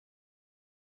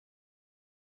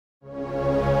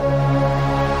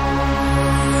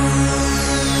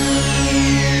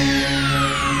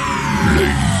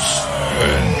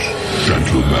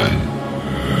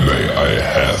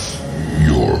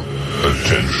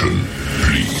Attention,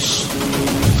 please.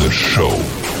 The show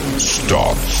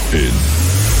starts in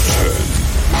 10,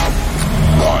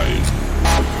 9,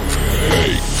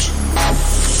 8,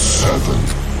 7,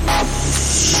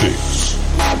 6,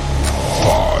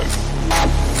 5,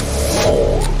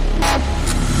 4,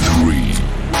 3,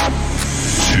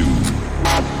 2,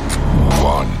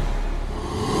 1,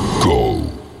 go.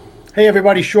 Hey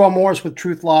everybody, Sean Morris with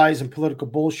Truth, Lies, and Political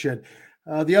Bullshit.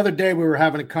 The other day we were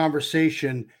having a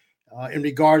conversation in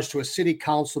regards to a city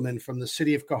councilman from the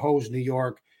city of Cohoes, New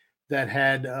York, that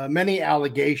had many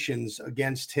allegations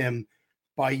against him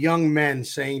by young men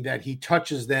saying that he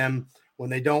touches them when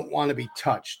they don't want to be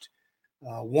touched.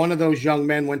 One of those young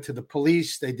men went to the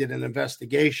police. They did an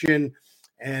investigation,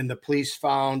 and the police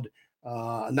found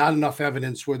not enough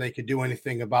evidence where they could do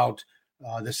anything about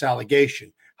this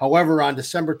allegation. However, on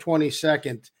December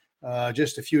 22nd,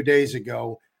 just a few days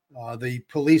ago, the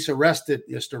police arrested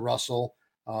Mr. Russell,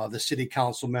 the city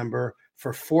council member,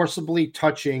 for forcibly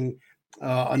touching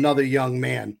another young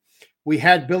man. We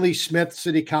had Billy Smith,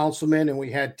 city councilman, and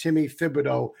we had Timmy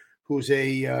Thibodeau, who's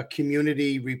a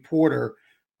community reporter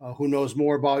who knows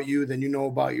more about you than you know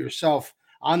about yourself,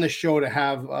 on the show to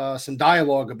have some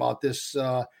dialogue about this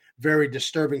very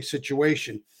disturbing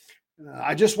situation.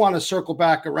 I just want to circle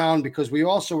back around because we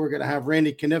also were going to have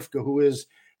Randy Knifka, who is,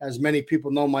 as many people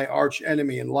know, my arch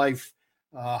enemy in life.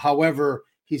 However,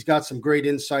 he's got some great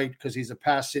insight because he's a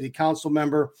past city council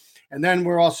member. And then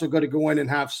we're also going to go in and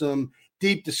have some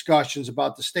deep discussions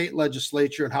about the state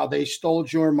legislature and how they stole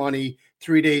your money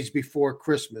 3 days before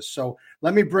Christmas. So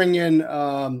let me bring in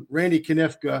Randy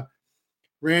Knifka.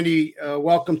 Randy,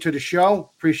 welcome to the show.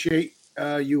 Appreciate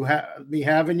me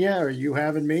having you, or you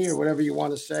having me, or whatever you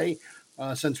want to say.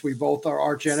 Since we both are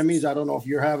arch enemies, I don't know if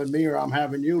you're having me or I'm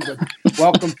having you, but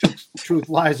welcome to Truth,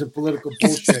 Lies, and Political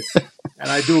Bullshit. And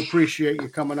I do appreciate you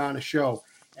coming on the show.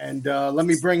 And let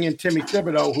me bring in Timmy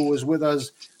Thibodeau, who was with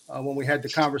us when we had the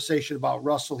conversation about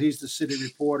Russell. He's the city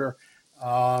reporter.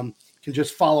 Can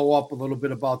just follow up a little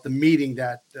bit about the meeting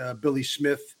that Billy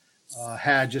Smith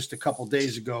had just a couple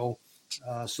days ago.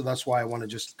 So that's why I want to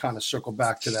just kind of circle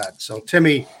back to that. So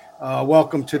Timmy,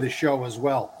 welcome to the show as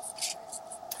well.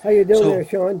 How you doing there,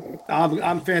 Sean?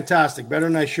 I'm fantastic, better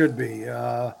than I should be.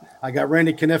 I got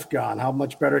Randy Knifka on. How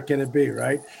much better can it be,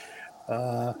 right?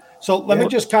 So let me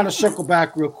just kind of circle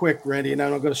back real quick, Randy, and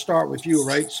then I'm going to start with you,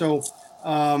 right? So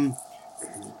Don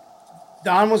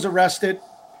was arrested.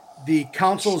 The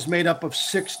council is made up of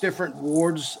 6 different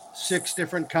wards, 6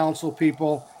 different council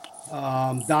people.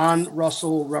 Don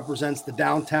Russell represents the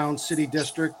downtown city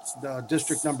district, the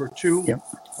district number 2,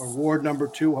 or ward number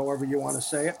 2, however you want to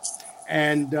say it.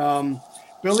 And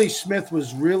Billy Smith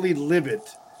was really livid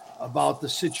about the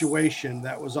situation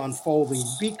that was unfolding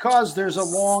because there's a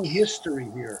long history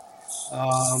here.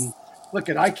 Look,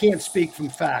 I can't speak from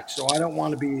facts, so I don't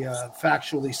want to be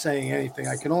factually saying anything.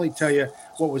 I can only tell you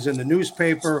what was in the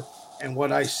newspaper and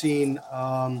what I seen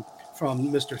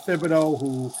from Mr. Thibodeau,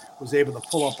 who was able to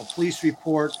pull up a police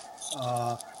report.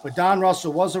 But Don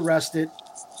Russell was arrested.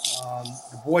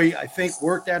 The boy, I think,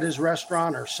 worked at his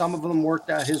restaurant, or some of them worked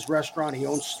at his restaurant. He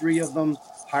owns 3 of them,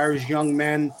 hires young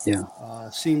men.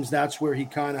 Seems that's where he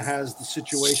kind of has the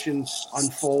situation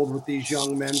unfold with these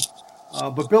young men.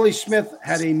 But Billy Smith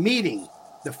had a meeting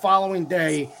the following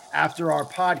day after our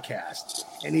podcast,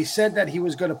 and he said that he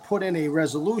was going to put in a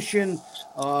resolution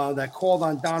that called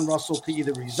on Don Russell to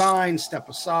either resign, step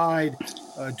aside,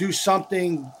 do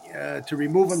something to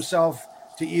remove himself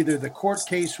to either the court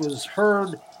case was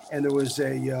heard and there was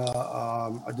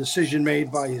a decision made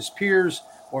by his peers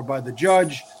or by the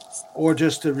judge, or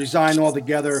just to resign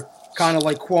altogether, kind of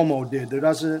like Cuomo did. There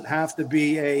doesn't have to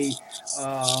be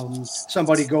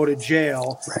somebody go to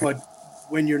jail, but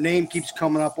when your name keeps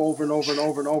coming up over and over and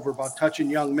over and over about touching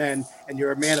young men and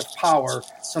you're a man of power,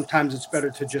 sometimes it's better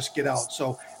to just get out.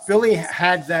 So Billy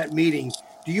had that meeting.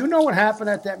 Do you know what happened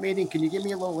at that meeting? Can you give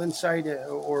me a little insight?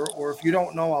 Or if you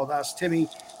don't know, I'll ask Timmy.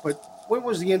 But what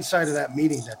was the insight of that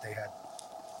meeting that they had?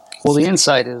 Well, the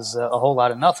insight is a whole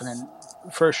lot of nothing. And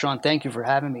first, Sean, thank you for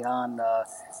having me on.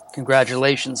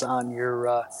 Congratulations on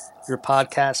your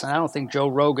podcast. And I don't think Joe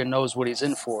Rogan knows what he's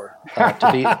in for.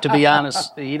 To be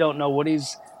honest, he don't know what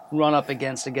he's run up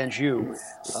against you.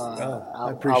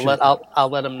 I'll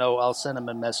let him know. I'll send him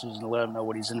a message and let him know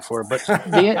what he's in for. But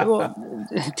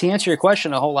to answer your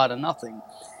question, a whole lot of nothing.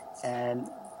 And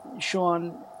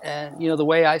Sean, the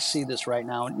way I see this right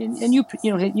now, and you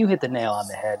hit the nail on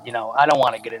the head. I don't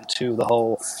want to get into the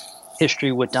whole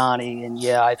history with Donnie, and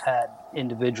I've had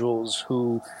individuals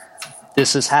who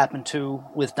this has happened to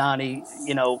with Donnie,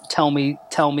 tell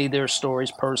me their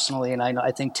stories personally, and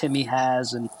I think Timmy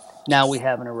has, and now we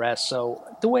have an arrest. So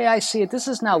the way I see it, this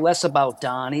is now less about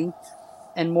Donnie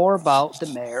and more about the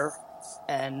mayor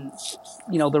and,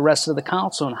 the rest of the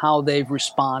council and how they've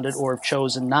responded or have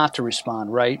chosen not to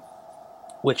respond, right?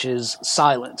 Which is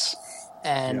silence.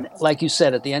 And like you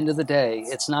said, at the end of the day,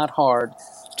 it's not hard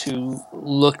to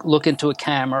look into a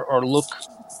camera or look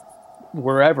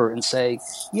wherever and say,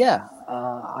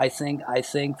 I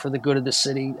think for the good of the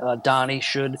city, Donnie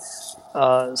should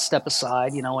step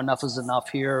aside. Enough is enough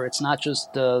here. It's not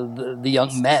just the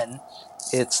young men.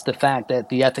 It's the fact that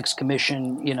the Ethics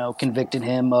Commission, convicted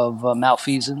him of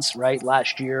malfeasance, right,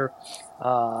 last year.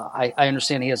 I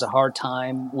understand he has a hard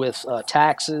time with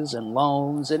taxes and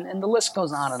loans, and the list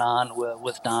goes on and on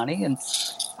with Donnie. And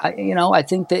I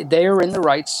think that they're in the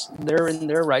rights. They're in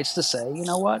their rights to say, you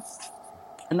know what,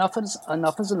 enough is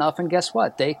enough. And guess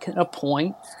what? They can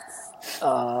appoint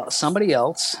somebody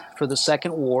else for the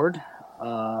second ward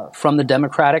from the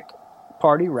Democratic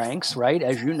Party ranks, right?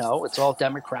 As you know, it's all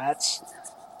Democrats.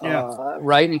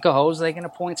 Right, in Cohoes, they can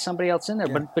appoint somebody else in there.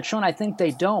 Yeah. But Sean, I think they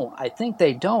don't.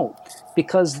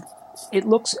 Because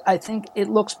I think it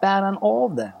looks bad on all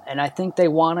of them. And I think they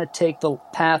want to take the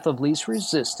path of least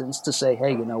resistance to say,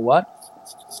 hey, you know what?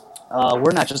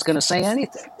 We're not just going to say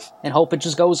anything and hope it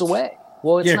just goes away.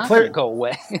 Well, it's not going to go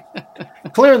away.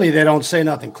 Clearly, they don't say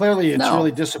nothing. Clearly, it's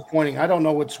really disappointing. I don't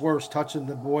know what's worse, touching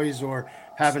the boys or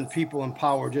having people in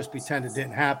power just pretend it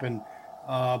didn't happen.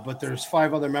 But there's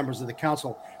 5 other members of the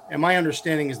council. And my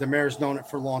understanding is the mayor's known it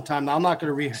for a long time. Now, I'm not going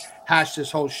to rehash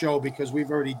this whole show because we've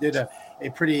already did a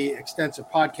pretty extensive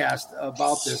podcast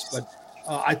about this. But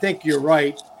I think you're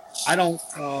right. I don't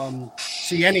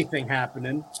see anything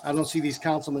happening. I don't see these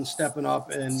councilmen stepping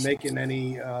up and making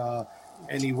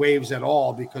any waves at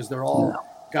all because they're all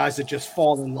guys that just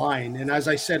fall in line. And as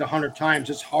I said 100 times,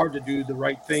 it's hard to do the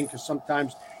right thing because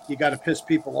sometimes you got to piss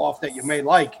people off that you may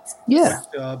like. Yeah.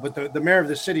 But the mayor of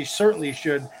the city certainly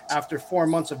should, after 4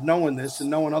 months of knowing this and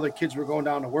knowing other kids were going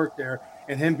down to work there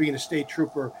and him being a state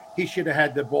trooper, he should have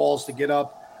had the balls to get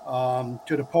up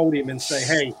to the podium and say,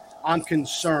 hey, I'm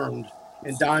concerned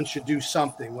and Don should do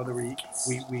something, whether we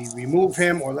remove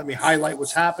him or let me highlight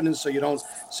what's happening so you don't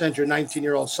send your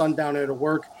 19-year-old son down there to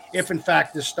work. If, in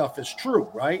fact, this stuff is true,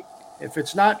 right? If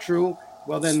it's not true,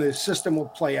 well, then the system will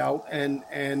play out and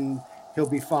he'll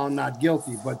be found not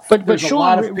guilty. But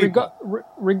Sean,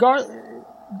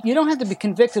 you don't have to be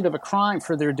convicted of a crime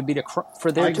for there to be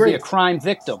a crime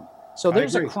victim. So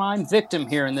there's a crime victim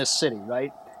here in this city,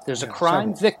 right? There's a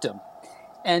crime victim.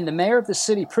 And the mayor of the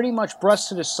city pretty much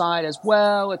brushed it aside as,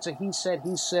 well, it's a he said,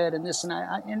 and this and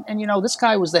I. And this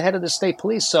guy was the head of the state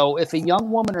police. So if a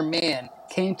young woman or man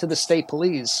came to the state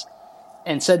police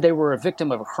and said they were a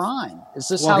victim of a crime, is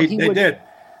this how he would...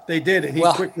 They did, and he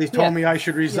quickly told me I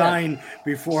should resign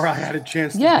before I had a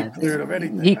chance to be cleared of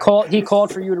anything. He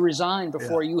called for you to resign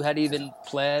before you had even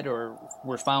pled or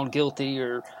were found guilty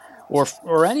or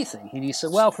anything. He said,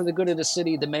 well, for the good of the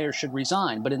city, the mayor should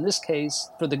resign. But in this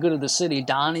case, for the good of the city,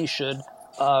 Donnie should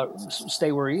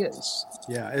stay where he is.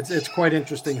 Yeah, it's quite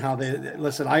interesting how they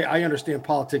listen. I understand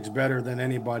politics better than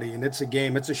anybody, and it's a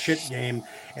game. It's a shit game,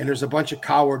 and there's a bunch of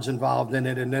cowards involved in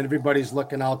it, and everybody's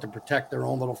looking out to protect their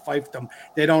own little fiefdom.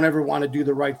 They don't ever want to do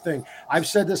the right thing. I've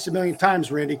said this a million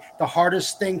times, Randy. The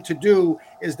hardest thing to do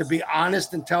is to be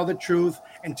honest and tell the truth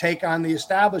and take on the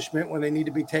establishment when they need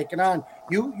to be taken on.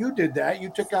 You did that. You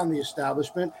took on the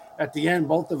establishment. At the end,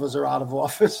 both of us are out of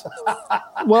office.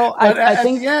 Well, I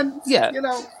think, the end,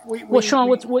 Sean,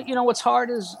 what's hard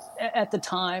is at the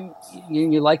time,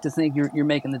 you like to think you're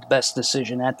making the best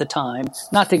decision at the time.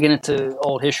 Not to get into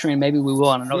old history, and maybe we will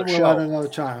on another show. At another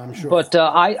time, I'm sure. But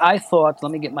I thought,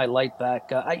 let me get my light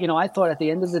back. I thought at the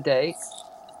end of the day,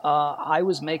 I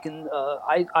was making,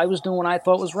 I was doing what I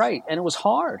thought was right, and it was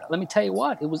hard. Let me tell you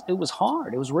what, it was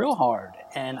hard. It was real hard,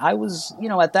 and I was,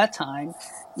 at that time,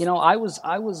 I was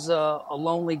a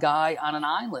lonely guy on an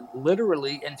island,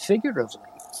 literally and figuratively.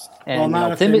 And,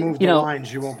 if they move the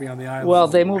lines, you won't be on the island. Well,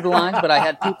 they moved the lines, but I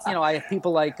had people, I had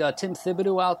people like Tim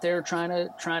Thibodeau out there trying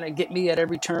to get me at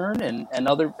every turn, and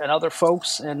other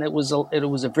folks, and it was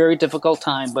a very difficult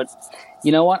time. But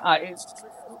you know what,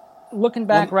 looking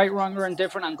back, right, wrong, or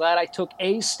indifferent, I'm glad I took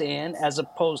a stand as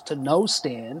opposed to no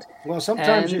stand. Well,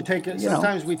 sometimes we take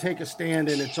a stand,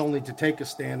 and it's only to take a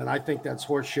stand, and I think that's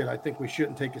horseshit. I think we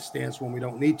shouldn't take a stance when we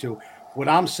don't need to. What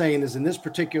I'm saying is, in this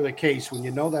particular case, when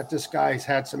you know that this guy's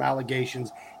had some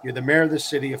allegations, you're the mayor of the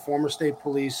city, a former state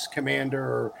police commander,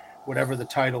 or whatever the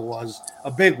title was,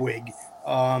 a bigwig.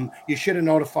 You should have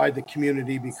notified the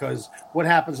community, because what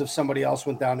happens if somebody else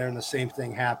went down there and the same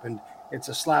thing happened? it's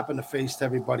a slap in the face to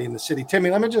everybody in the city. Timmy,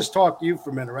 let me just talk to you for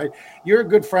a minute, right? You're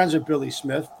good friends with Billy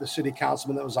Smith, the city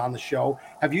councilman that was on the show.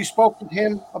 Have you spoken to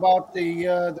him about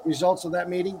the results of that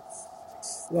meeting?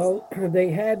 Well,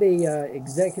 they had a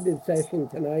executive session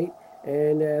tonight,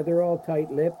 and they're all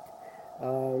tight-lipped.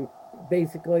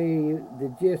 Basically,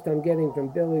 the gist I'm getting from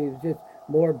Billy is just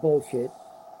more bullshit.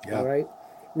 Yeah. All right.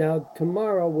 Now,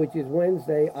 tomorrow, which is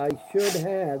Wednesday, I should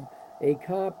have a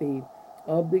copy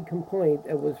of the complaint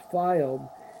that was filed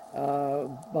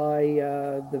by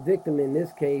the victim in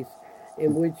this case,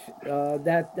 in which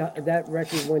that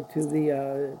record went to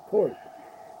the court.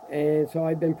 And so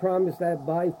I've been promised that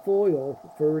by FOIL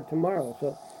for tomorrow.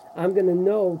 So I'm going to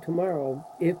know tomorrow,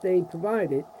 if they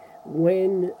provide it,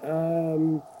 when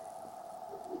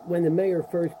the mayor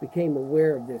first became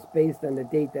aware of this, based on the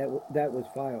date that was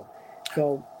filed.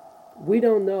 So we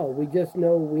don't know. We just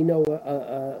know we know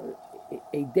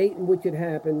a date in which it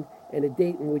happened and a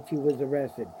date in which he was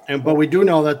arrested. But we do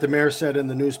know that the mayor said in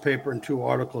the newspaper in 2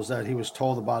 articles that he was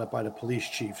told about it by the police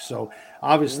chief. So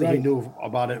obviously he knew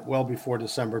about it well before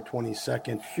December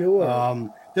 22nd. Sure.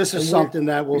 This is something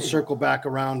that will circle back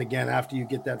around again after you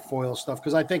get that FOIL stuff,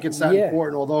 because I think it's that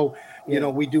important. Although, you know,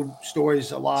 we do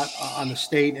stories a lot on the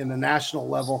state and the national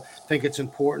level, I think it's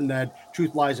important that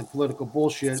Truth, Lies, and Political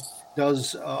Bullshit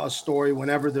does a story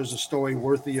whenever there's a story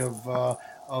worthy of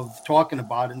talking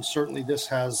about it. And certainly this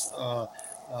has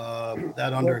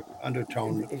that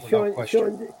undertone, without question.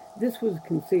 Sean, this was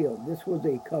concealed. This was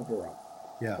a cover-up.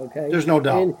 Yeah, okay? There's no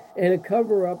doubt. And a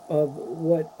cover-up of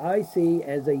what I see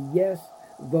as a yes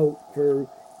vote for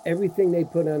everything they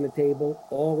put on the table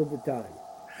all of the time.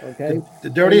 Okay? The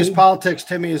dirtiest politics,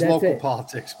 Timmy, is local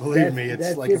politics. Believe me,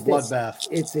 it's like a bloodbath.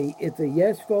 It's a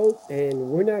yes vote, and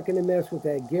we're not going to mess with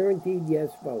that guaranteed yes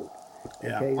vote.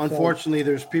 Yeah, okay, unfortunately,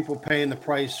 there's people paying the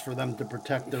price for them to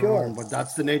protect their own, but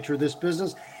that's the nature of this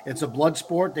business. It's a blood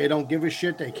sport. They don't give a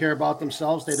shit. They care about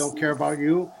themselves. They don't care about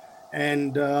you,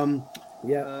 and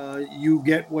you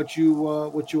get what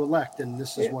you elect, and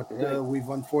this is what we've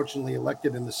unfortunately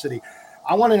elected in the city.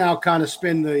 I want to now kind of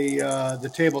spin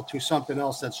the table to something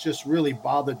else that's just really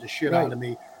bothered the shit out of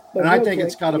me, and I think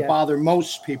it's got to bother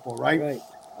most people, right? Right.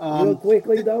 Real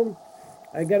quickly, though.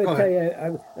 I got to tell you,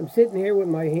 I'm sitting here with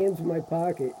my hands in my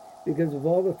pocket because of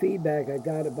all the feedback I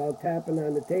got about tapping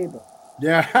on the table.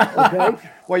 Yeah. Okay.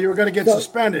 Well, you were going to get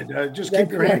suspended. Just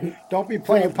keep your hand. Don't be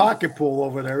playing pocket pool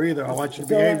over there either. I want you to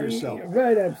behave yourself.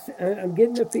 Right. I'm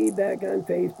getting the feedback on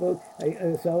Facebook.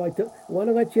 I want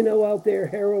to let you know out there,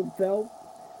 Harold Felt,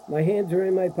 my hands are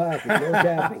in my pocket. No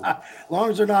tapping. As long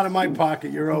as they're not in my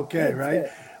pocket, you're okay, right?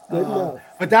 Good enough.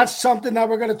 But that's something that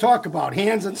we're going to talk about,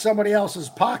 hands in somebody else's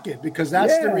pocket, because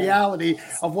that's the reality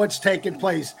of what's taking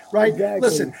place, right? Exactly.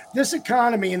 Listen, this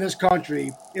economy in this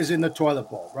country is in the toilet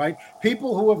bowl, right?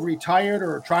 People who have retired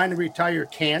or are trying to retire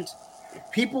can't.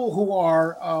 People who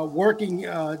are working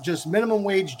just minimum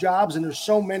wage jobs, and there's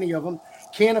so many of them,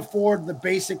 can't afford the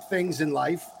basic things in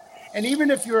life. And even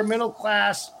if you're a middle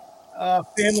class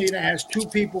family that has 2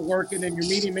 people working and your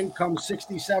median income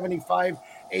 60, 75,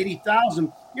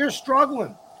 80,000, you're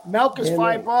struggling. Milk is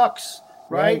 $5,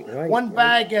 right? One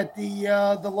bag at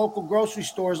the local grocery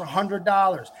store is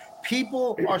 $100.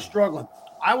 People are struggling.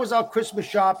 I was out Christmas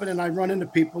shopping and I run into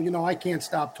people. You know, I can't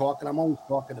stop talking. I'm always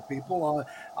talking to people.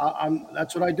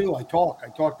 That's what I do. I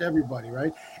talk to everybody,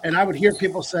 right? And I would hear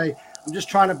people say, I'm just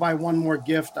trying to buy one more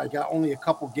gift. I got only a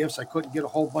couple gifts. I couldn't get a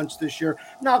whole bunch this year.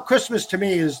 Now, Christmas to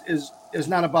me is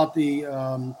not about the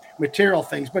material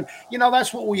things, but you know,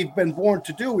 that's what we've been born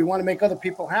to do. We want to make other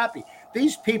people happy.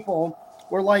 These people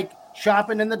were like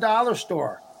shopping in the dollar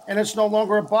store, and it's no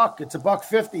longer $1. It's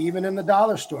 $1.50 even in the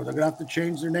dollar store. They're gonna have to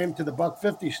change their name to the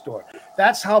 $1.50 store.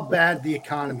 That's how bad the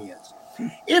economy is.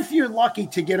 If you're lucky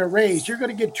to get a raise, you're going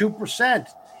to get 2%.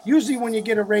 Usually when you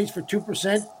get a raise for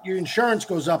 2%, your insurance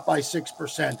goes up by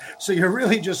 6%. So you're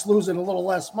really just losing a little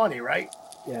less money, right?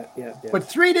 Yeah. But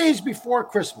 3 days before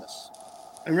Christmas,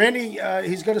 and Randy,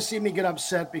 he's going to see me get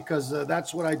upset because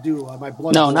that's what I do. My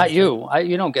blood. No, not you.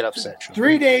 You don't get upset.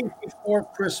 3 days before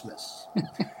Christmas,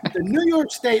 the New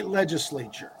York State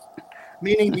Legislature,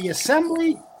 meaning the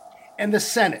Assembly and the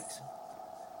Senate,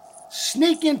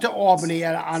 sneak into Albany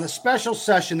on a special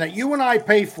session that you and I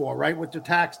pay for, right, with their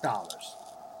tax dollars.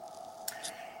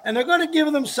 And they're going to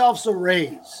give themselves a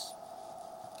raise.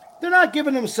 They're not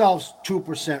giving themselves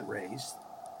 2% raise,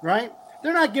 right?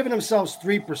 They're not giving themselves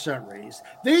 3% raise.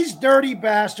 These dirty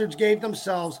bastards gave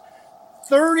themselves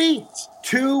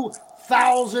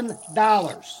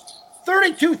 $32,000.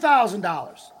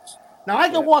 $32,000. Now, I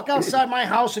can walk outside my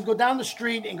house and go down the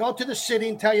street and go to the city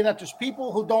and tell you that there's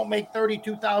people who don't make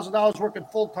 $32,000 working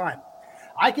full time.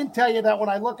 I can tell you that when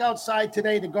I look outside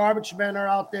today, the garbage men are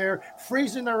out there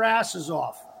freezing their asses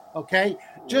off, okay?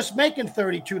 Just making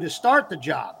 32 to start the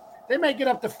job. They may get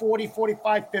up to 40,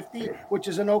 45, 50, which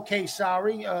is an okay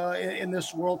salary in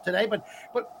this world today. But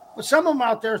some of them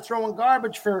out there throwing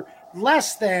garbage for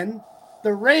less than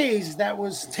the raise that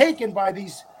was taken by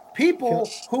these people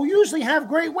who usually have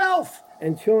great wealth.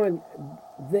 And Sean,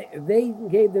 they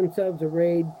gave themselves a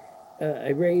raise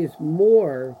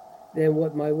more than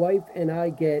what my wife and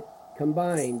I get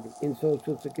combined in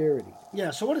Social Security.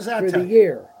 Yeah, so what does that for tell the you?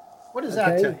 year? What does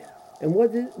that tell you? And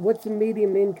what's the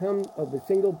median income of a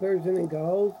single person in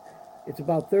Cohoes? It's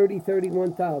about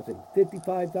 31,000,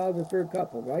 55,000 for a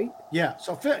couple, right? Yeah.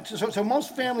 So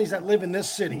most families that live in this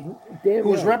city, Damn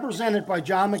who is right. represented by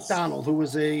John McDonald, who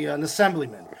is an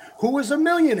assemblyman, who is a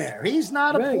millionaire. He's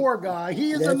not a Right. poor guy.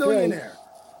 He is That's a millionaire.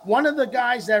 Right. One of the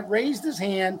guys that raised his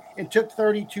hand and took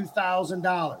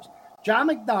 $32,000. John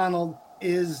McDonald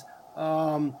is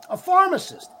a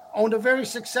pharmacist, owned a very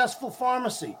successful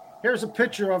pharmacy. Here's a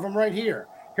picture of him right here.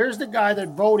 Here's the guy that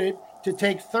voted to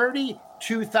take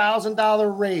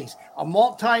 $32,000 raise, a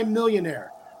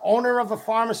multi-millionaire, owner of a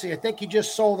pharmacy. I think he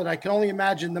just sold it. I can only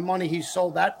imagine the money he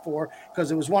sold that for because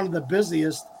it was one of the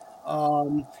busiest.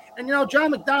 And,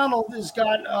 John McDonald has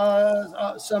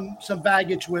got some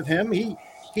baggage with him. He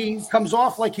comes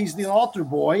off like he's the altar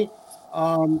boy.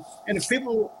 And if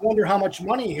people wonder how much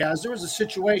money he has, there was a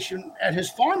situation at his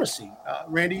pharmacy.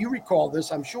 Randy, you recall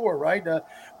this, I'm sure, right?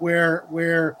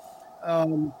 Where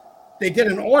they did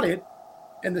an audit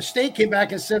and the state came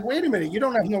back and said, wait a minute, you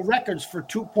don't have no records for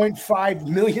 $2.5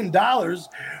 million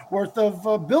worth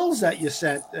of bills that you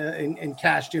sent and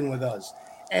cashed in with us.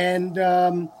 And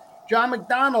John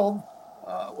McDonald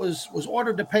was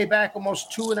ordered to pay back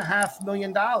almost $2.5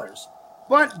 million.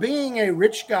 But being a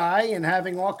rich guy and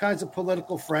having all kinds of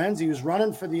political friends, he was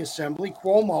running for the assembly.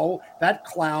 Cuomo, that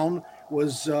clown,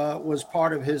 was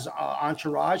part of his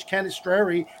entourage. Ken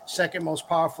Estreri, second most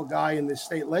powerful guy in the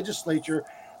state legislature,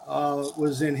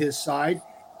 was in his side.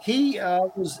 He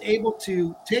was able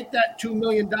to take that $2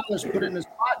 million, put it in his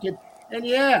pocket, and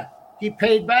he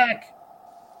paid back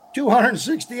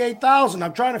 $268,000.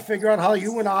 I'm trying to figure out how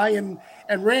you and I and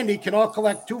Randy can all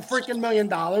collect $2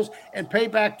 million and pay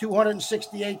back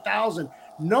 $268,000.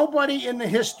 Nobody in the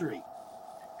history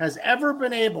has ever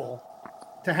been able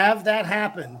to have that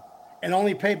happen and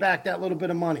only pay back that little bit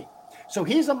of money. So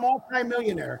he's a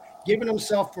multimillionaire giving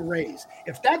himself a raise.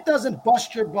 If that doesn't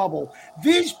bust your bubble,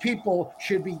 these people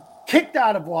should be kicked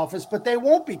out of office, but they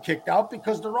won't be kicked out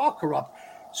because they're all corrupt.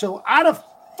 So out of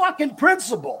fucking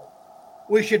principle,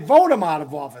 we should vote them out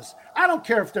of office. I don't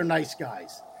care if they're nice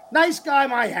guys. Nice guy,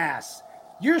 my ass.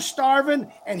 You're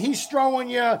starving, and he's throwing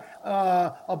you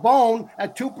a bone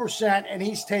at 2%, and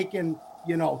he's taking,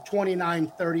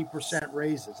 29, 30%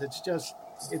 raises. It's just,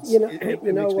 it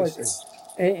makes me sick.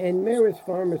 And Maris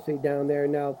Pharmacy down there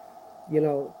now,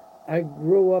 I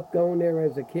grew up going there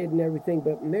as a kid and everything,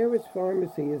 but Maris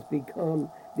Pharmacy has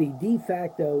become the de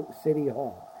facto city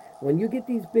hall. When you get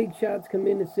these big shots come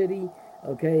in the city,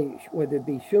 okay, whether it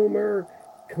be Schumer,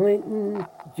 Clinton,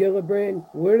 Gillibrand,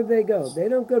 where do they go? They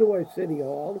don't go to our city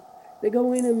hall. They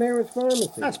go in Maris Pharmacy.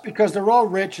 That's because they're all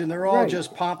rich and they're all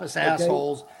just pompous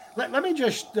assholes. Let me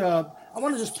just, I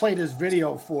want to just play this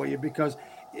video for you because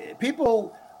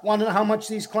people want to know how much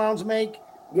these clowns make.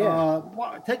 Yeah.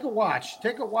 Take a watch.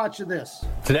 Take a watch of this.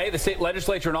 Today, the state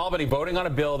legislature in Albany voting on a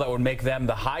bill that would make them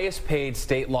the highest paid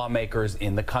state lawmakers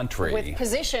in the country. With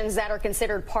positions that are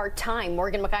considered part-time.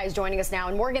 Morgan McKay is joining us now.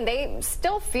 And Morgan, they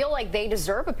still feel like they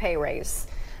deserve a pay raise.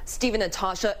 Steve and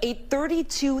Natasha, a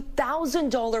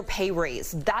 $32,000 pay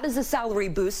raise. That is the salary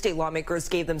boost state lawmakers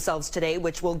gave themselves today,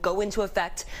 which will go into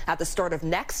effect at the start of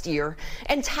next year.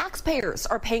 And taxpayers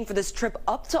are paying for this trip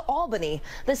up to Albany,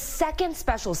 the second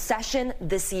special session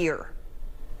this year.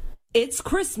 It's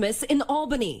Christmas in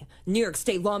Albany. New York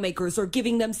state lawmakers are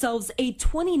giving themselves a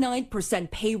 29%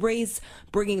 pay raise,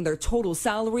 bringing their total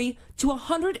salary to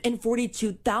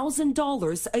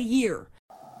 $142,000 a year.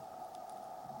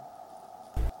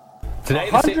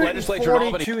 Today, the state legislature in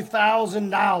Albany.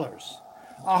 $142,000.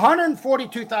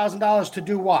 $142,000 to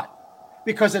do what?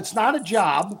 Because it's not a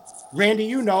job.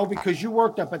 Randy, because you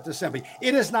worked up at the assembly.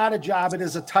 It is not a job. It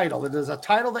is a title. It is a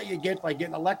title that you get by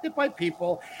getting elected by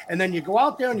people. And then you go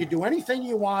out there and you do anything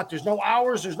you want. There's no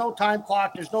hours. There's no time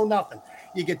clock. There's no nothing.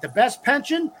 You get the best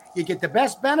pension. You get the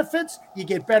best benefits. You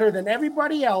get better than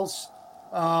everybody else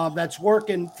that's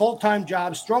working full-time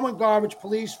jobs, throwing garbage,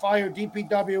 police, fire,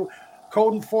 DPW,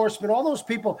 code enforcement, all those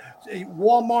people,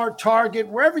 Walmart, Target,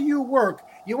 wherever you work,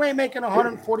 you ain't making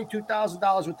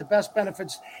 $142,000 with the best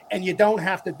benefits, and you don't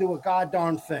have to do a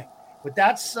goddamn thing. But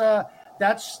that's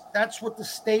That's what the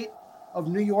state of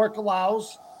New York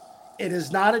allows. It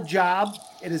is not a job.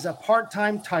 It is a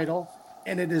part-time title,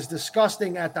 and it is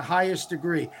disgusting at the highest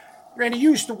degree. Randy, you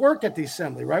used to work at the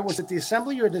Assembly, right? Was it the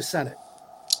Assembly or the Senate?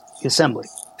 The Assembly.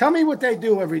 Tell me what they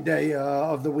do every day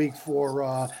of the week for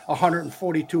 $142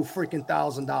 freaking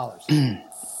 $1,000.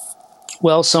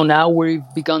 Well, so now we've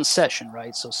begun session,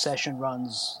 right? So session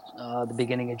runs the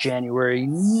beginning of January,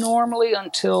 normally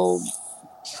until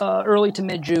early to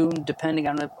mid-June, depending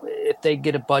on if they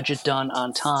get a budget done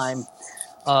on time.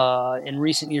 In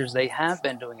recent years, they have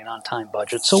been doing an on-time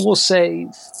budget. So we'll say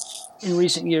in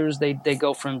recent years, they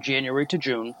go from January to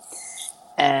June.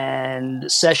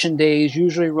 And session days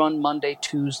usually run Monday,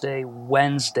 Tuesday,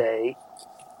 Wednesday,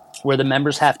 where the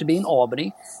members have to be in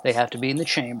Albany. They have to be in the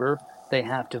chamber. They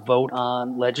have to vote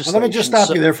on legislation. Well, let me just stop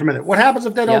you there for a minute. What happens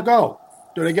if they don't go?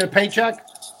 Do they get a paycheck?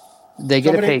 They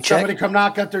get a paycheck. Somebody come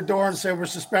knock at their door and say, we're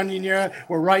suspending you,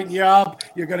 we're writing you up,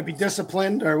 you're going to be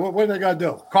disciplined, or what are they going to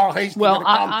do? Carl Hastings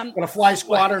going to fly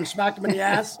squatter and smack them in the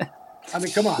ass? I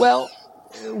mean, come on.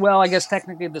 Well, I guess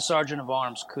technically the sergeant of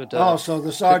arms could. So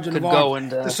the sergeant of arms,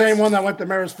 the same one that went to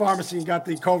Mayor's Pharmacy and got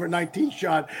the COVID-19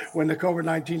 shot when the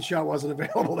COVID-19 shot wasn't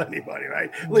available to anybody,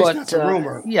 right? At least that's a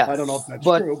rumor. Yeah, I don't know if that's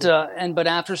true. But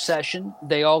after session,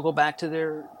 they all go back to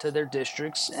their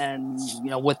districts, and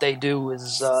what they do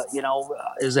is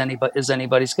is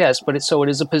anybody's guess. But it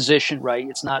is a position, right?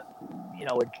 It's not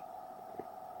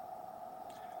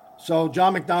So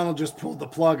John McDonnell just pulled the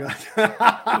plug on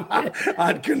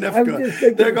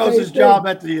Knifka. There goes his job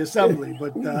at the Assembly.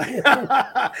 But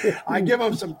I give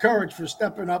him some courage for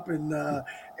stepping up and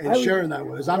sharing that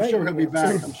with us. I'm sure he'll be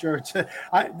back. I'm sure it's. There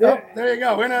you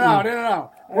go. In and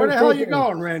out. Where the hell are you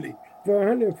going, Randy? For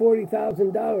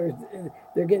 $140,000,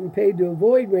 they're getting paid to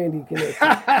avoid Randy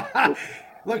Knifka.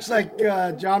 Looks like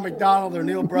John McDonnell or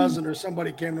Neil Breslin or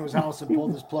somebody came to his house and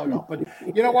pulled his plug up. But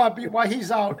you know what? While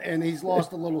he's out and he's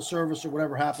lost a little service or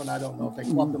whatever happened, I don't know if they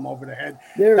clubbed him over the head.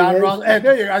 There you go.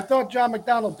 There you go. I thought John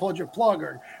McDonnell pulled your plug.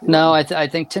 No, I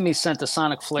think Timmy sent a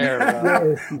sonic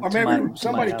flare. Or maybe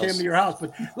somebody came to your house.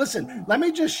 But listen, let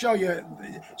me just show you.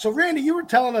 So, Randy, you were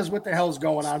telling us what the hell's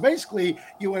going on. Basically,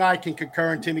 you and I can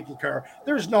concur and Timmy concur.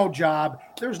 There's no job.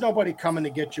 There's nobody coming to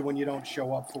get you when you don't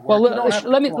show up for work. Well,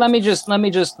 let me just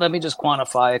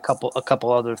quantify a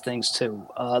couple other things too.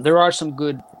 There are some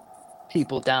good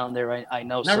people down there. I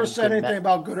know. Never said anything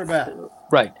about good or bad.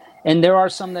 Right, and there are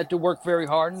some that do work very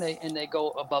hard and they go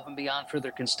above and beyond for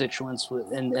their constituents.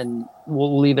 And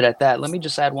we'll leave it at that. Let me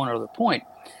just add one other point.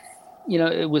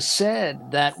 It was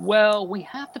said that we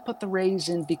have to put the raise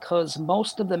in because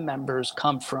most of the members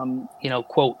come from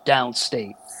quote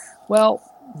downstate. Well,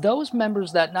 those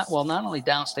members that not only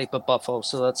downstate but Buffalo,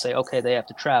 so let's say they have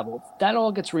to travel, that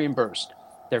all gets reimbursed.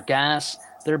 Their gas,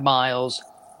 their miles,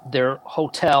 their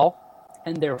hotel,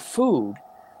 and their food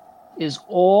is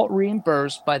all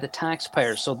reimbursed by the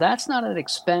taxpayers. So that's not an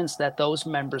expense that those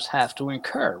members have to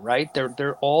incur, right?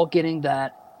 They're all getting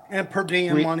that. And per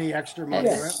diem money, extra money,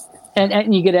 right?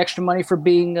 And you get extra money for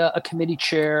being a committee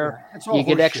chair. Yeah, you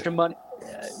get extra money.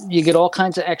 You get all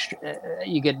kinds of extra.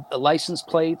 You get license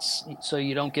plates, so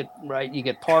you don't get You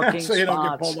get parking, so you spots. don't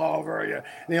get pulled over. Yeah.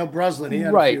 Neil Breslin, he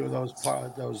had a few of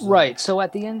those. Right. So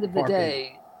at the end of the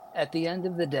day,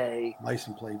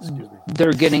 license plates. Excuse me.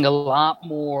 They're getting a lot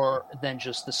more than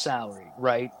just the salary,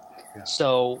 right? Yeah.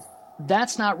 So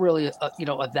that's not really a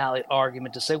valid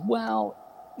argument to say,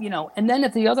 and then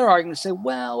if the other argument say,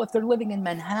 if they're living in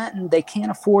Manhattan, they can't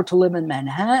afford to live in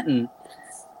Manhattan.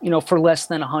 For less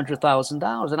than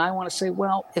 $100,000. And I want to say,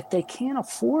 if they can't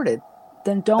afford it,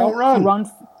 then don't run.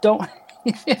 Don't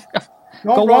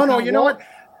run. Or you know what?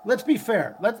 Let's be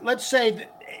fair. Let's say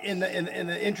that in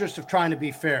the interest of trying to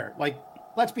be fair,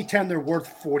 let's pretend they're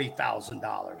worth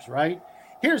 $40,000, right?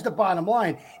 Here's the bottom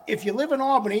line. If you live in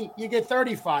Albany, you get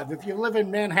 $35. If you live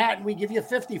in Manhattan, we give you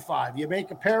 $55. You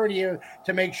make a parity to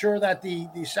make sure that the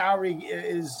salary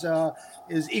is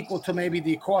equal to maybe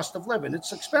the cost of living.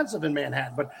 It's expensive in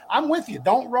Manhattan, but I'm with you.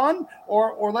 Don't run,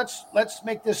 or let's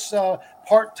make this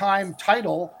part-time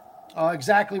title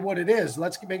exactly what it is.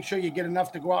 Let's make sure you get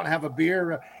enough to go out and have a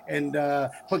beer and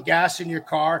put gas in your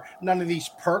car. None of these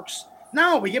perks.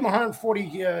 No, we give them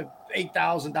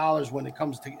 $148,000 when it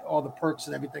comes to all the perks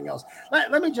and everything else.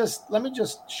 Let me just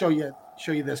show you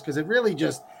this, because it really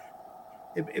just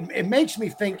it makes me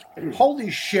think,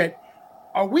 holy shit,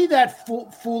 are we that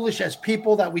foolish as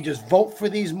people that we just vote for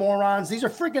these morons? These are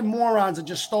freaking morons that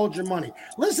just stole your money.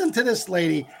 Listen to this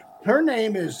lady. Her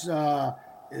name is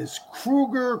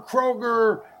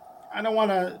Kroger.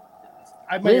 I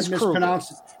I may Liz have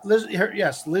mispronounced it.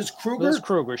 Liz Kruger. Liz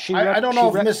Kruger. I don't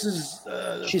know if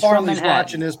Mrs. She's from Farley's Manhattan.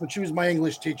 watching this, but she was my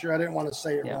English teacher. I didn't want to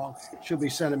say it wrong. She'll be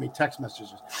sending me text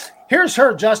messages. Here's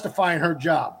her justifying her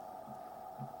job.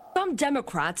 Some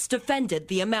Democrats defended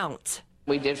the amount.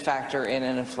 We did factor in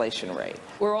an inflation rate.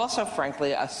 We're also,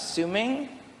 frankly, assuming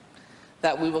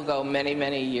that we will go many,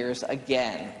 many years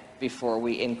again before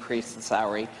we increase the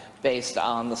salary based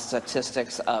on the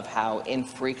statistics of how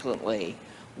infrequently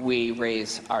we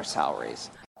raise our salaries.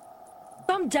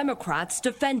 Some Democrats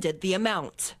defended the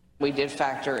amount. We did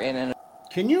factor in an...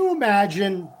 Can you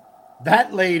imagine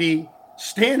that lady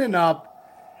standing up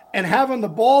and having the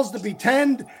balls to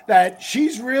pretend that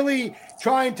she's really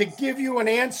trying to give you an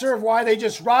answer of why they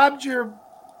just robbed your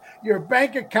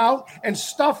bank account and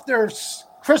stuffed their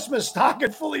Christmas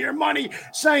stocking full of your money,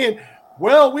 saying,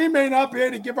 well, we may not be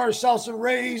able to give ourselves a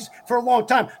raise for a long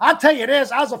time. I'll tell you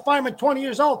this, I was a fireman 20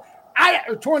 years old.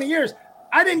 20 years,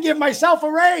 I didn't give myself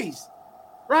a raise,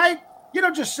 right? You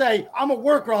don't just say, I'm a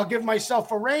worker, I'll give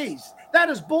myself a raise. That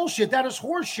is bullshit. That is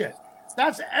horseshit.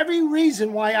 That's every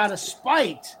reason why, out of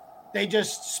spite, they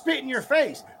just spit in your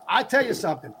face. I tell you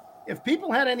something. If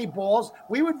people had any balls,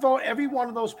 we would vote every one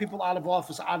of those people out of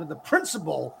office out of the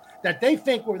principle that they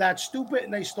think were that stupid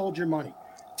and they stole your money.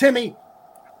 Timmy,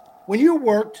 when you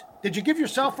worked, did you give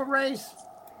yourself a raise?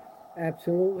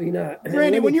 Absolutely not.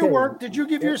 Randy, when you worked, did you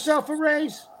give yourself a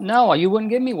raise? No, you wouldn't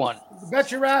give me one.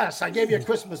 Bet your ass. I gave you a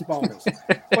Christmas bonus.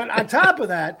 But on top of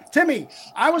that, Timmy,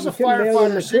 I was a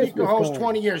firefighter in City Cohoes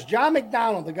 20 years. John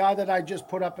McDonald, the guy that I just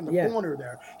put up in the corner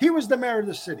there, he was the mayor of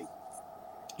the city.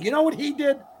 You know what he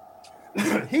did?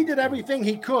 He did everything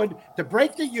he could to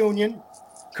break the union,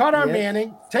 cut our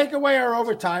manning, take away our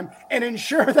overtime, and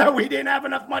ensure that we didn't have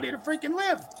enough money to freaking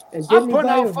live. I'm putting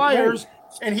out fires,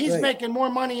 and he's making more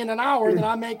money in an hour than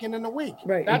I'm making in a week.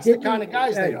 Right. That's the kind of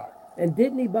guys they are. And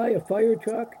didn't he buy a fire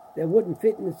truck that wouldn't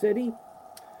fit in the city?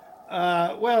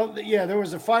 There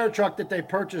was a fire truck that they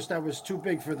purchased that was too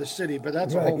big for the city, but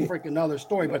that's a whole freaking other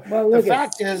story. But the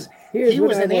fact is, he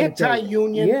was an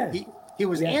anti-union. Yeah. He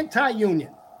was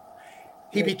anti-union.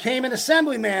 He became an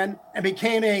assemblyman and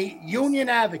became a union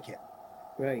advocate.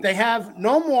 Right. They have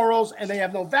no morals and they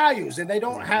have no values and they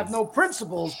don't have no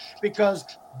principles because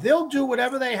they'll do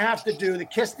whatever they have to do to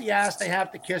kiss the ass they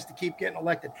have to kiss to keep getting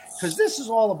elected. Because this is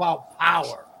all about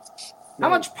power. How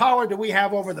much power do we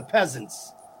have over the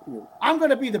peasants? I'm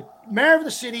going to be the mayor of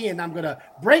the city and I'm going to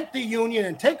break the union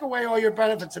and take away all your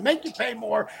benefits and make you pay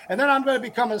more. And then I'm going to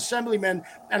become an assemblyman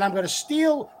and I'm going to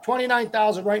steal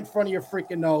 $29,000 right in front of your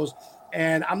freaking nose.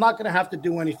 And I'm not going to have to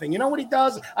do anything. You know what he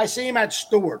does? I see him at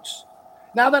Stewart's.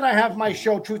 Now that I have my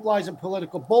show, Truth, Lies, and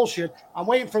Political Bullshit, I'm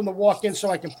waiting for him to walk in so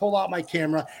I can pull out my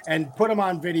camera and put him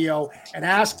on video and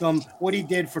ask him what he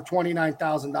did for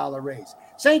 $29,000 raise.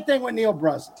 Same thing with Neil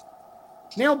Breslin.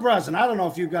 Neil Breslin, I don't know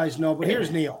if you guys know, but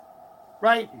here's Neil,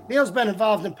 right? Neil's been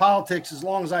involved in politics as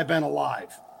long as I've been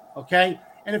alive, okay?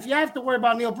 And if you have to worry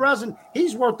about Neil Breslin,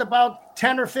 he's worth about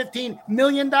 $10 or $15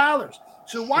 million.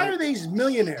 So why are these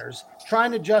millionaires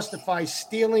trying to justify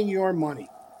stealing your money?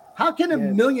 How can a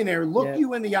millionaire look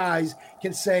you in the eyes,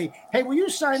 can say, hey, will you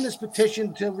sign this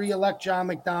petition to reelect John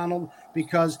McDonald?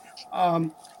 Because,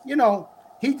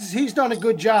 he's done a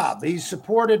good job. He's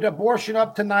supported abortion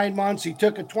up to 9 months. He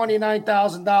took a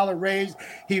 $29,000 raise.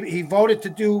 He voted to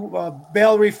do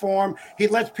bail reform. He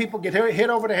lets people get hit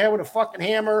over the head with a fucking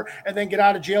hammer and then get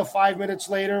out of jail 5 minutes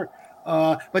later.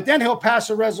 But then he'll pass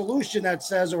a resolution that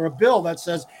says, or a bill that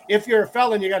says, if you're a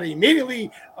felon, you got to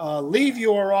immediately leave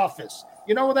your office.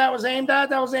 You know what that was aimed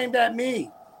at? That was aimed at me.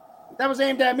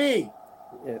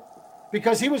 Yeah.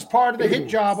 Because he was part of the hit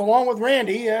job along with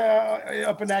Randy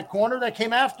up in that corner that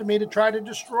came after me to try to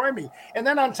destroy me. And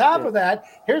then on top of that,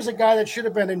 here's a guy that should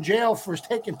have been in jail for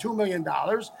taking $2 million,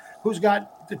 who's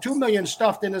got the $2 million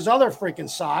stuffed in his other freaking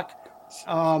sock.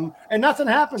 And nothing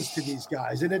happens to these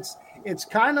guys. And it's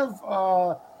kind of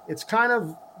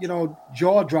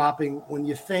jaw dropping when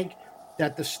you think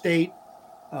that the state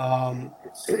and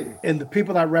the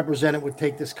people that represent it would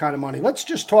take this kind of money. Let's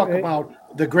just talk about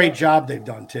the great job they've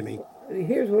done, Timmy.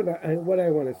 Here's what I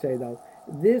want to say, though.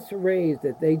 This raise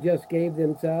that they just gave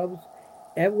themselves,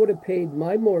 that would have paid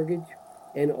my mortgage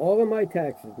and all of my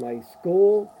taxes, my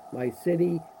school, my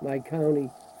city, my county,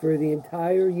 for the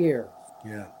entire year.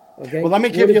 Yeah. Okay. Well, let me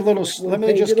give you a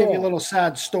little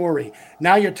sad story.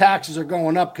 Now your taxes are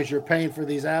going up because you're paying for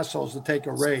these assholes to take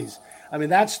a raise. I mean,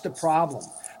 that's the problem.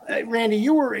 Randy,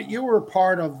 you were a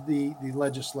part of the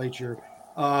legislature.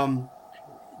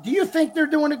 Do you think they're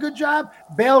doing a good job?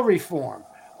 Bail reform,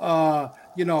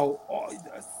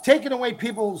 taking away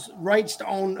people's rights to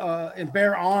own and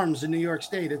bear arms in New York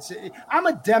State. I'm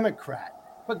a Democrat.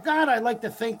 But God, I like to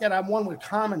think that I'm one with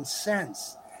common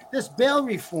sense. This bail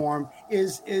reform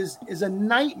is a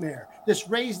nightmare. This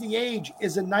raise the age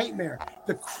is a nightmare.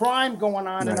 The crime going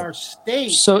on in our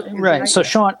state. So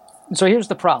Sean, so here's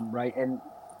the problem, right? And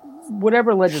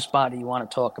whatever legislative body you want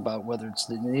to talk about, whether it's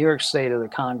the New York State or the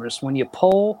Congress, when you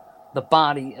poll the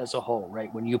body as a whole,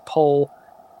 right? When you poll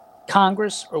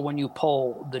Congress or when you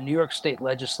poll the New York State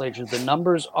Legislature, the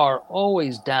numbers are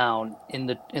always down in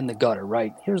the gutter,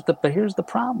 right? Here's the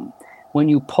problem. When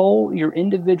you poll your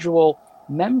individual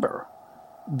member,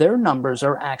 their numbers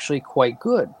are actually quite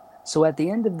good. So at the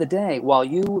end of the day, while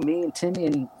you, me, and Timmy,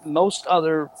 and most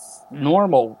other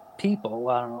normal people,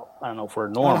 I don't know if we're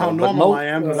normal. How normal I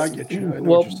am, but I get you.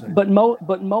 But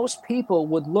most people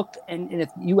would look, and if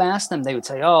you ask them, they would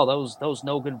say, "Oh, those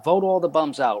no good. Vote all the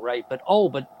bums out, right?" But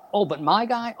my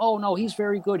guy, oh no, he's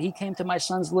very good. He came to my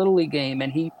son's Little League game,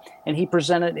 and he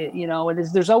presented,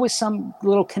 there's always some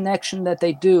little connection that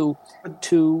they do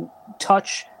to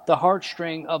touch the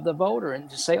heartstring of the voter and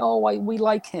just say, oh, we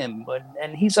like him,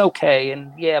 and he's okay,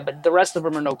 and yeah, but the rest of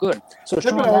them are no good. So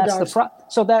Sean,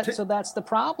 that's the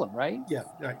problem, right? Yeah,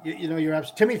 you're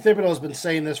absolutely. Timmy Thibodeau's been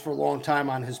saying this for a long time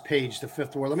on his page, The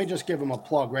Fifth Ward. Let me just give him a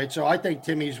plug, right? So I think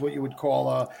Timmy's what you would call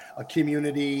a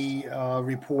community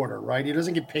reporter, right? He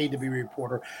doesn't get paid to be a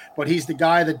reporter, but he's the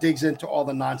guy that digs into all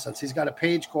the nonsense. He's got a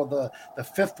page called the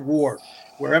Fifth Ward,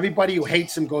 where everybody who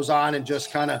hates him goes on and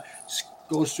just kind of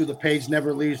goes through the page,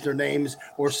 never leaves their names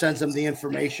or sends them the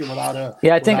information without a.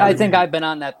 Yeah, I think I've been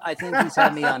on that. I think he's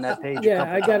had me on that page. Yeah,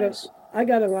 I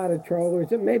got a lot of trollers.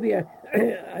 Maybe I've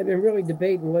been really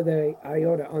debating whether I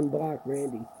ought to unblock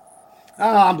Randy.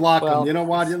 I'm blocking him. You know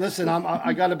what? Listen,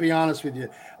 I got to be honest with you.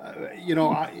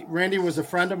 Randy was a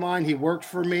friend of mine. He worked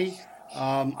for me.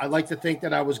 I like to think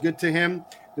that I was good to him.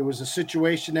 There was a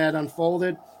situation that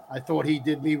unfolded. I thought he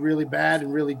did me really bad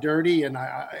and really dirty, and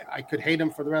I could hate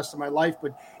him for the rest of my life.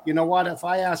 But you know what? If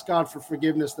I ask God for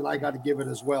forgiveness, then I got to give it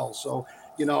as well. So,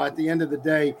 at the end of the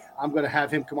day, I'm going to have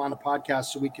him come on the podcast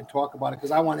so we can talk about it,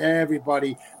 because I want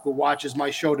everybody who watches my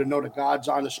show to know the God's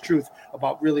honest truth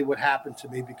about really what happened to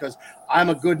me, because I'm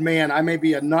a good man. I may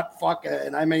be a nut fuck,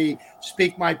 and I may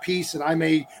speak my piece, and I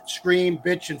may scream,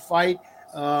 bitch, and fight.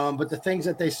 But the things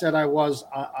that they said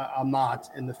I'm not.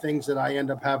 And the things that I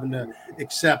end up having to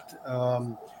accept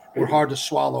were hard to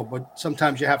swallow. But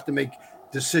sometimes you have to make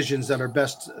decisions that are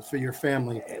best for your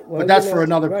family. Well, but that's for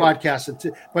another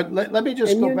podcast. But let me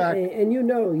just go back.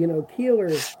 And Keeler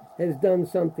has done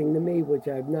something to me which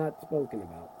I've not spoken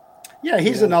about. Yeah,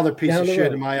 he's another piece of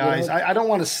shit in my eyes. I don't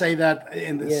want to say that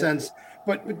in the sense,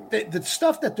 but the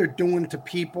stuff that they're doing to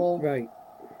people. Right.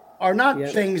 Are not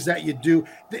things that you do.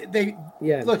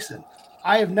 Listen,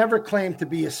 I have never claimed to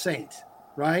be a saint,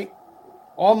 right?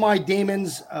 All my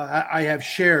demons I have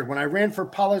shared. When I ran for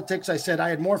politics, I said I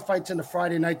had more fights in a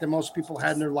Friday night than most people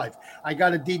had in their life. I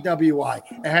got a DWI.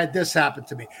 I had this happen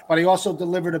to me. But I also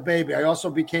delivered a baby. I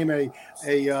also became a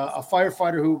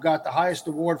firefighter who got the highest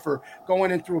award for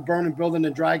going in through a burning building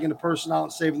and dragging a person out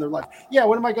and saving their life. Yeah,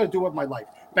 what am I going to do with my life?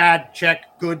 Bad,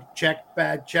 check, good, check,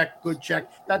 bad, check, good,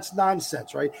 check. That's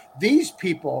nonsense, right? These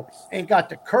people ain't got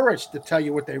the courage to tell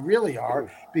you what they really are,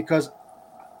 because,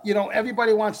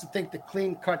 everybody wants to think the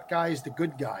clean-cut guy is the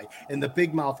good guy and the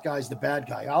big mouth guy is the bad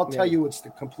guy. I'll tell you it's the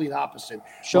complete opposite.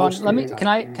 Sean, can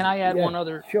I add one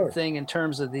other thing in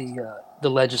terms of the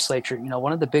legislature?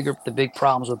 One of the big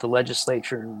problems with the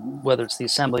legislature, whether it's the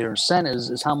Assembly or Senate,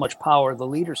 is how much power the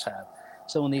leaders have.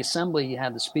 So in the Assembly, you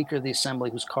have the Speaker of the Assembly,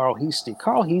 who's Carl Heastie.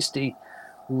 Carl Heastie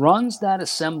runs that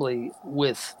Assembly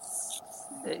with,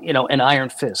 an iron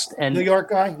fist. And New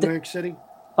York guy, New York City,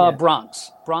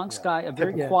 Bronx guy, a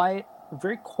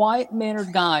very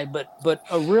quiet-mannered guy, but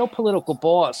a real political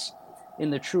boss in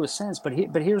the truest sense. But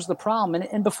here's the problem.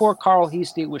 And before Carl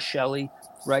Heastie, it was Shelley,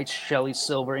 right? Shelley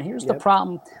Silver. And here's the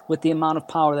problem with the amount of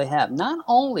power they have. Not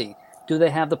only do they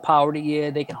have the power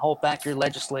to, they can hold back your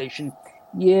legislation.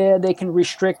 Yeah, they can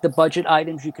restrict the budget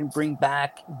items you can bring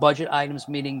back. Budget items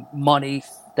meaning money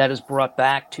that is brought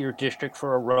back to your district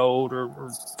for a road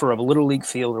or for a Little League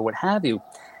field or what have you.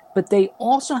 But they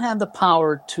also have the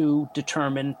power to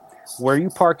determine where you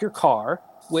park your car,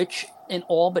 which in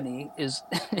Albany is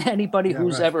anybody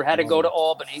who's ever had to go to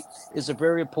Albany is a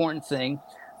very important thing.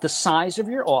 The size of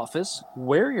your office,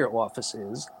 where your office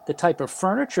is, the type of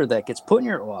furniture that gets put in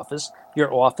your office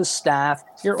staff,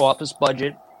 your office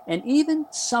budget, and even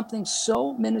something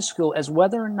so minuscule as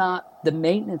whether or not the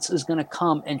maintenance is going to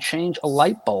come and change a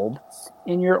light bulb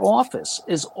in your office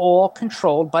is all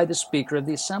controlled by the Speaker of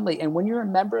the Assembly. And when you're a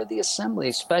member of the Assembly,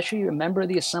 especially a member of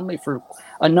the Assembly for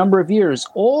a number of years,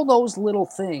 all those little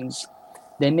things,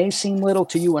 they may seem little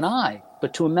to you and I,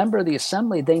 but to a member of the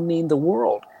assembly, they mean the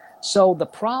world. So the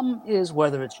problem is,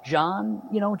 whether it's John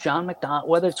McDonald,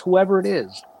 whether it's whoever it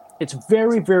is, it's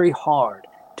very, very hard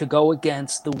to go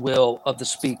against the will of the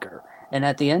speaker. And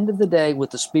at the end of the day,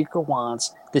 what the speaker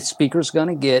wants, the speaker's going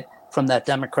to get from that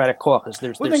Democratic caucus.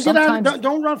 Then get out.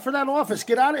 Don't run for that office.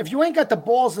 Get out. If you ain't got the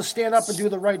balls to stand up and do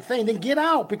the right thing, then get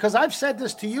out. Because I've said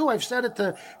this to you. I've said it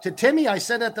to Timmy. I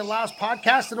said it at the last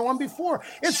podcast and the one before.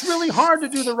 It's really hard to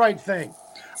do the right thing.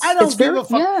 I don't give a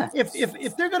fuck. Yeah.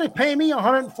 If they're going to pay me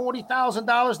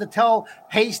 $140,000 to tell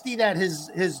Hasty that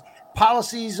his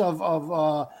policies of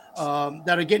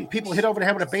that are getting people hit over the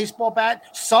head with a baseball bat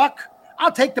suck,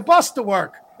 I'll take the bus to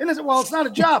work. And it's not a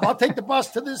job. I'll take the bus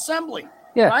to the assembly.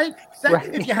 Yeah, right?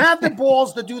 If you have the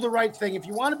balls to do the right thing, if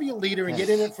you want to be a leader and get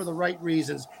in it for the right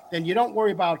reasons, then you don't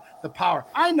worry about the power.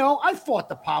 I know. I fought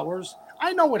the powers.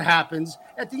 I know what happens.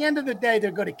 At the end of the day,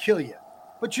 they're going to kill you.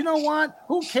 But you know what?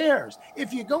 Who cares?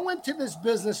 If you go into this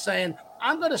business saying,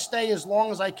 I'm going to stay as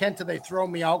long as I can till they throw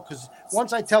me out, because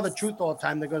once I tell the truth all the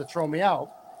time, they're going to throw me out,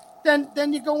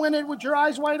 then you go in it with your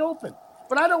eyes wide open.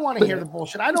 But I don't want to hear the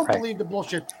bullshit. I don't believe the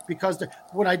bullshit, because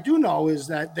what I do know is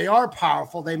that they are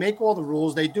powerful. They make all the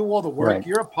rules. They do all the work. Right.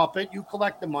 You're a puppet. You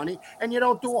collect the money, and you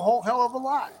don't do a whole hell of a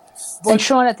lot. But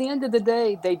Sean, at the end of the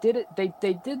day, they did it.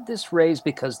 They did this raise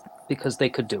because they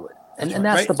could do it, and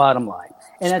that's the bottom line.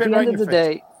 And at the end of the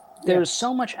day, there's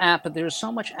so much apathy. There's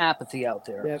so much apathy out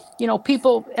there. Yep.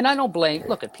 People, and I don't blame.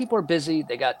 Look, people are busy.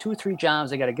 They got 2 or 3 jobs.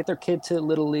 They got to get their kid to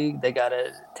Little League. They got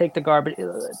to take the garbage.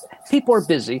 People are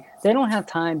busy. They don't have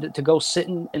time to go sit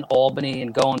in Albany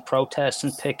and go and protest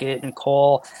and picket and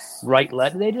write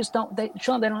letters. They just don't.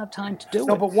 Sean, they don't have time to do it.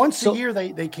 No, but once a year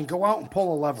they can go out and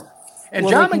pull a lever. And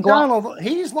John McDonald,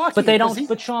 he's lucky. But they don't.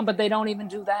 But Sean, they don't even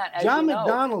do that. John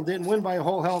McDonald didn't win by a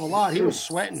whole hell of a lot. He was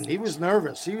sweating. He was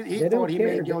nervous. He thought he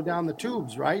may go down the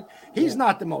tubes, right? He's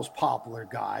not the most popular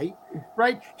guy,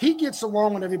 right? He gets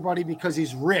along with everybody because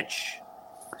he's rich.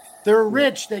 They're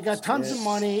rich. They got tons of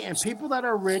money, and people that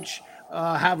are rich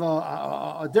have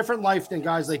a different life than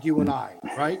guys like you and I,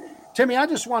 right? Timmy, I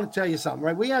just want to tell you something,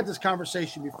 right? We had this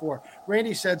conversation before.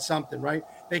 Randy said something, right?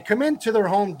 They come into their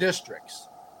home districts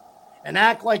and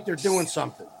act like they're doing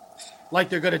something, like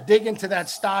they're going to dig into that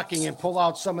stocking and pull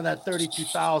out some of that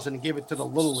 $32,000 and give it to the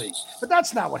Little League. But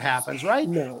that's not what happens, right?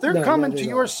 They're coming to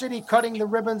your city, cutting the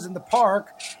ribbons in the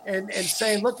park and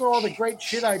saying, look at all the great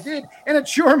shit I did. And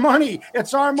it's your money.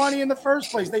 It's our money in the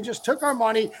first place. They just took our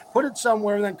money, put it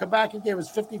somewhere, and then come back and gave us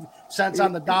 50 cents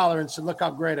on the dollar and said, look how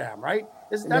great I am, right?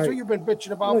 That's what you've been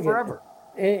bitching about forever.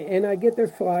 And I get their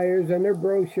flyers and their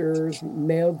brochures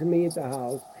mailed to me at the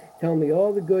house. Tell me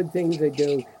all the good things they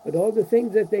do, but all the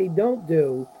things that they don't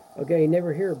do, okay,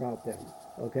 never hear about them,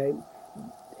 okay?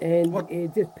 And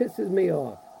it just pisses me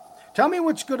off. Tell me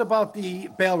what's good about the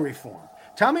bail reform.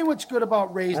 Tell me what's good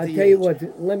about raise the age. I'll tell you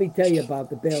what, let me tell you about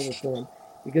the bail reform,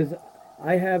 because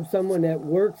I have someone that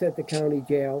works at the county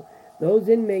jail. Those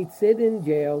inmates sit in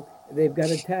jail, they've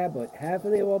got a tablet. Half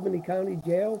of the Albany County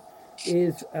Jail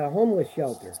is a homeless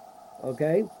shelter,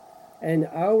 okay? And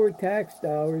our tax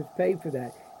dollars pay for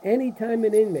that. Anytime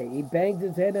an inmate, he bangs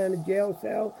his head on a jail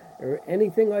cell or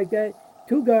anything like that,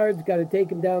 2 guards got to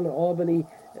take him down to Albany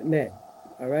Med,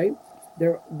 all right?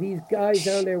 These guys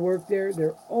down there work there.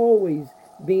 They're always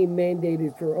being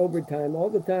mandated for overtime all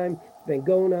the time. It's been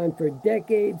going on for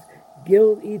decades.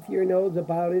 Gil Ethier knows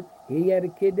about it. He had a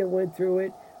kid that went through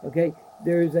it, okay?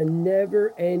 There's a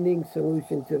never-ending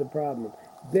solution to the problem.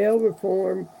 Bail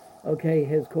reform, okay,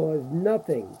 has caused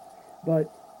nothing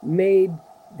but made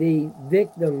the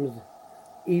victims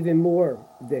even more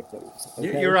victims.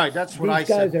 Okay? You're right. That's what I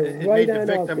said. It made the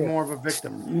victim more of a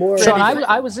victim. Sean,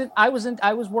 I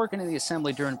was working in the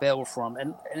assembly during bail reform,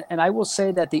 and I will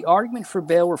say that the argument for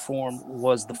bail reform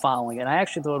was the following, and I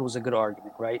actually thought it was a good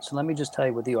argument, right? So let me just tell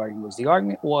you what the argument was. The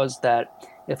argument was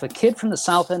that if a kid from the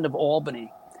south end of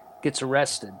Albany gets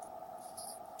arrested,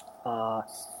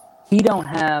 he don't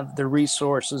have the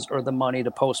resources or the money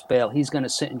to post bail. He's going to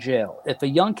sit in jail. If a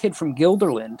young kid from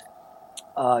Guilderland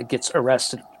gets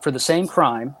arrested for the same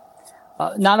crime,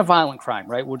 not a violent crime,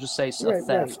 right? We'll just say a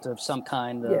theft of some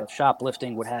kind,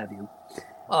 shoplifting, what have you.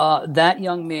 That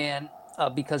young man,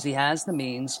 because he has the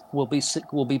means, will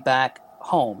be back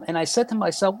home. And I said to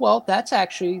myself, well, that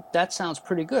sounds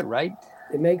pretty good, right?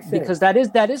 It makes sense. Because that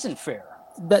isn't fair.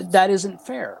 That isn't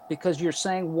fair, because you're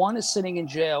saying one is sitting in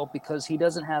jail because he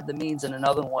doesn't have the means, and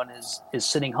another one is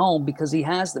sitting home because he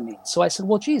has the means. So I said,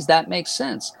 well, geez, that makes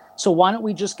sense. So why don't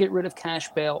we just get rid of cash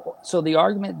bail? So the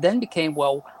argument then became,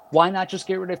 well, why not just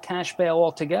get rid of cash bail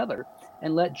altogether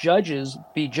and let judges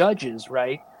be judges,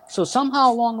 right? So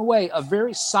somehow along the way, a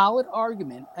very solid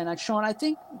argument, and Sean, I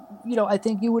think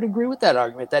you would agree with that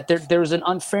argument, that there's an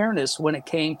unfairness when it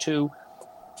came to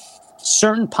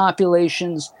certain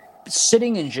populations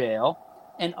sitting in jail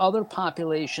and other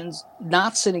populations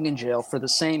not sitting in jail for the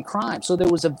same crime. So there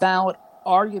was a valid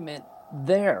argument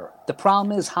there. The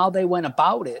problem is how they went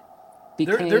about it.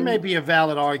 There may be a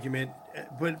valid argument,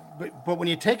 but when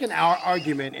you take an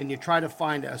argument and you try to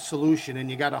find a solution,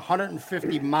 and you got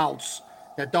 150 mouths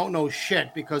that don't know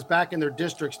shit because back in their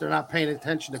districts they're not paying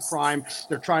attention to crime,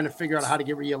 they're trying to figure out how to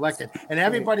get reelected, and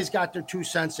everybody's got their 2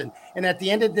 cents in. And at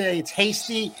the end of the day, it's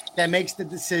Hasty that makes the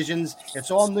decisions.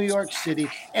 It's all New York City,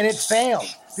 and it failed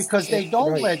because they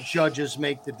don't let judges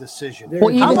make the decision. There's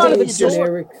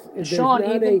not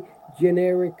a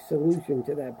generic solution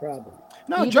to that problem.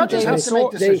 No, judges have to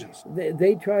make decisions.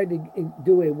 They tried to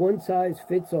do a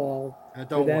one-size-fits-all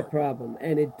for that problem,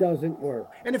 and it doesn't work.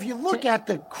 And if you look at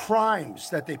the crimes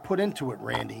that they put into it,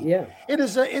 Randy, it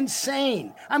is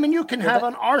insane. I mean, you can have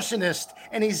an arsonist,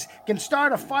 and he can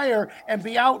start a fire and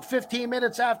be out 15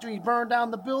 minutes after he burned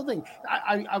down the building.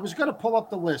 I was going to pull up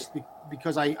the list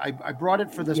because I brought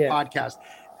it for this podcast.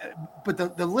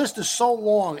 But the list is so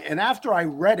long, and after I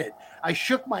read it, I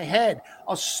shook my head.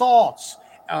 Assaults,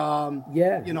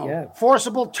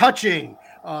 forcible touching,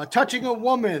 touching a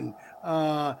woman,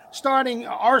 starting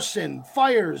arson,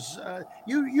 fires,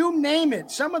 you name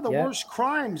it. Some of the worst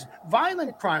crimes,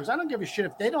 violent crimes. I don't give a shit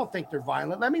if they don't think they're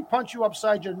violent. Let me punch you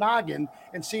upside your noggin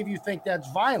and see if you think that's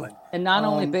violent. And not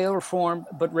only bail reform,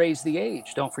 but raise the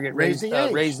age. Don't forget raise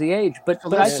the age. But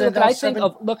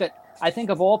I think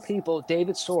of all people,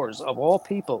 David Soares, of all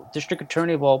people, District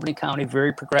Attorney of Albany County,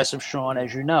 very progressive, Sean,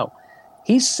 as you know.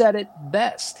 He said it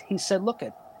best. He said, look,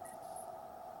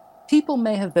 people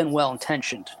may have been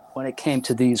well-intentioned when it came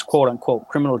to these quote-unquote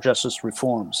criminal justice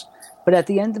reforms. But at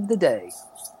the end of the day,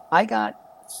 I got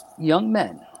young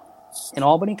men in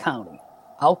Albany County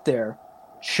out there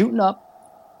shooting up,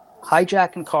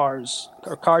 hijacking cars,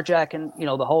 or carjacking,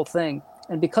 the whole thing.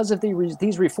 And because of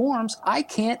these reforms, I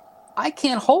can't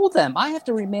hold them. I have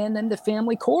to remand them to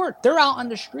family court. They're out on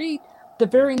the street the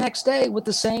very next day with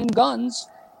the same guns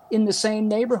in the same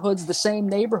neighborhoods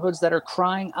that are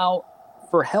crying out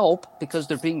for help because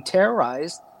they're being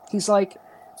terrorized. He's like,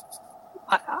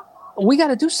 we got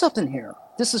to do something here.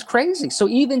 This is crazy. So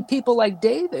even people like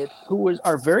David, who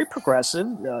are very progressive,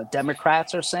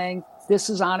 Democrats are saying this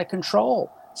is out of control.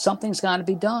 Something's got to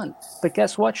be done. But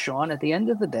guess what, Sean? At the end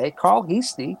of the day, Carl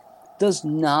Heastie does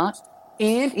not,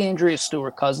 and Andrea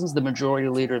Stewart-Cousins, the majority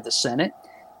leader of the Senate,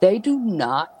 they do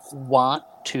not want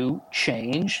to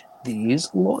change these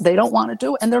laws. They don't want to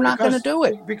do it, and they're not going to do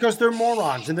it. Because they're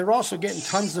morons, and they're also getting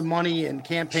tons of money and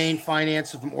campaign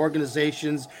finances from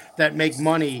organizations that make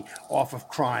money off of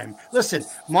crime. Listen,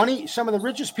 some of the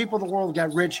richest people in the world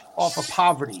got rich off of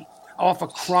poverty, off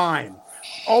of crime,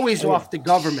 always off the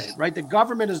government, right? The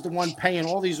government is the one paying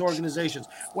all these organizations.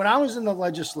 When I was in the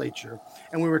legislature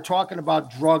and we were talking about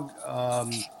drug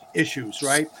issues,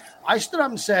 right? I stood up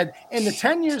and said, in the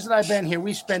 10 years that I've been here,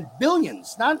 we spent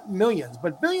billions, not millions,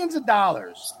 but billions of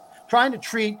dollars trying to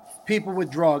treat people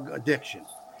with drug addiction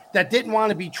that didn't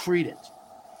want to be treated.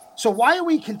 So why are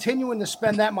we continuing to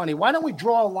spend that money? Why don't we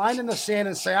draw a line in the sand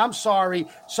and say, I'm sorry,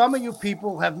 some of you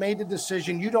people have made the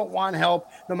decision, you don't want help.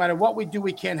 No matter what we do,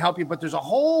 we can't help you. But there's a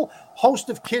whole host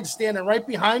of kids standing right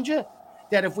behind you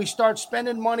that if we start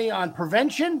spending money on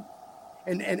prevention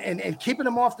and keeping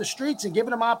them off the streets and giving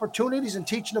them opportunities and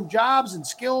teaching them jobs and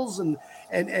skills and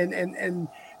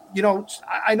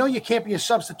I know you can't be a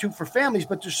substitute for families,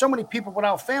 but there's so many people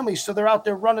without families, so they're out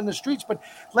there running the streets. But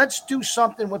let's do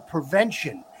something with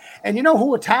prevention. And you know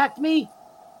who attacked me?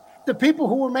 The people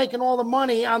who were making all the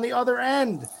money on the other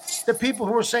end. The people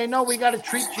who were saying, no, we got to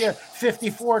treat you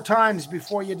 54 times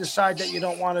before you decide that you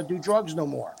don't want to do drugs no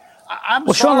more. I'm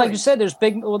sorry. Sean, like you said, there's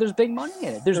big money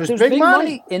in it. There's big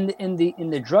money in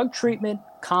the drug treatment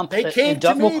complex.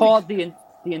 We'll call it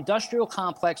the industrial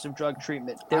complex of drug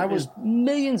treatment. There was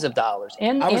millions of dollars,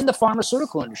 and the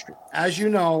pharmaceutical industry. As you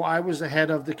know, I was the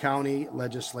head of the county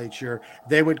legislature.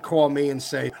 They would call me and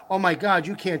say, oh my God,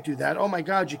 you can't do that. Oh my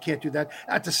God, you can't do that.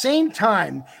 At the same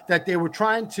time that they were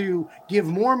trying to give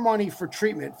more money for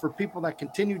treatment for people that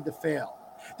continued to fail.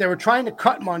 They were trying to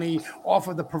cut money off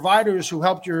of the providers who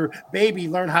helped your baby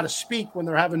learn how to speak when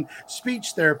they're having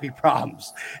speech therapy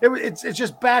problems. It's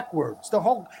just backwards. The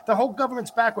whole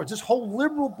government's backwards. This whole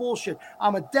liberal bullshit.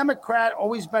 I'm a Democrat,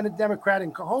 always been a Democrat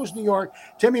in Cohoes, New York.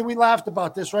 Timmy, we laughed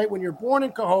about this, right? When you're born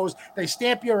in Cohoes, they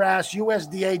stamp your ass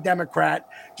USDA Democrat,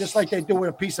 just like they do with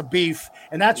a piece of beef,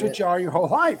 and that's what you are your whole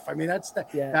life. I mean, that's the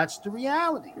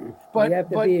reality. But you have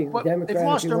to be a Democrat they've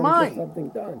lost if you their want to mind. get something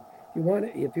done.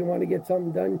 If you want to get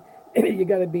something done, you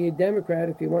got to be a Democrat.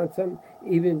 If you want something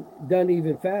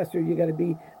even faster, you got to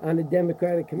be on the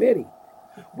Democratic committee.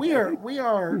 We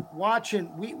are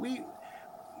watching.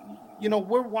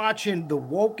 We're watching the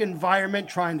woke environment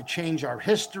trying to change our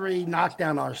history, knock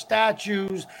down our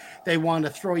statues. They want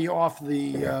to throw you off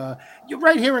the. You're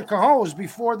right here in Cohoes.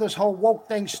 Before this whole woke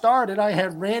thing started, I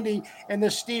had Randy and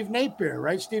this Steve Napier.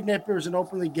 Right, Steve Napier is an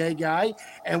openly gay guy,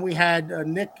 and we had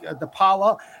Nick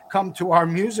DePaula come to our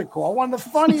music hall. One of the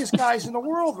funniest guys in the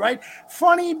world, right?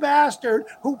 Funny bastard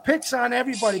who picks on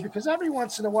everybody, because every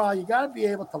once in a while you got to be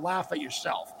able to laugh at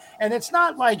yourself. And it's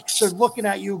not like they're looking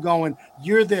at you going,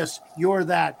 you're this, you're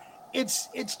that. It's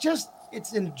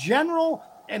in general,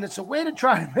 and it's a way to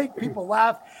try to make people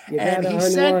laugh. And he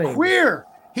said queer.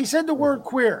 He said the word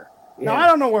queer. Yeah. Now, I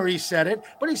don't know where he said it,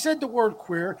 but he said the word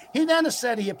queer. He then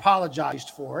said he apologized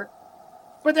for it.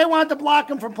 But they wanted to block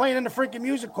him from playing in the freaking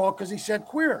music hall because he said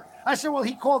queer. I said, well,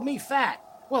 he called me fat.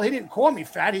 Well, he didn't call me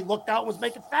fat. He looked out and was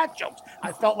making fat jokes.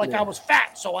 I felt like I was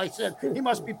fat. So I said, he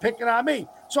must be picking on me.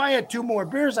 So I had 2 more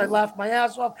beers. I laughed my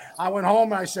ass off. I went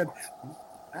home and I said,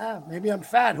 maybe I'm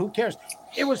fat. Who cares?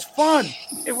 It was fun.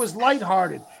 It was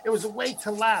lighthearted. It was a way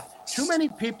to laugh. Too many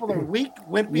people are weak,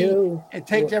 wimpy, and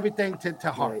take everything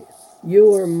to heart. Right.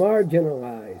 You were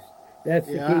marginalized. That's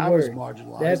the key word. I was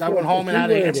marginalized. I went home and had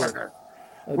a hamburger.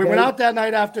 Okay. We went out that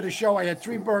night after the show. I had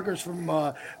 3 burgers from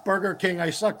Burger King.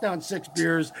 I sucked down 6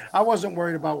 beers. I wasn't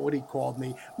worried about what he called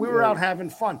me. We were out having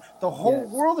fun. The whole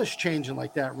world is changing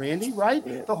like that, Randy, right?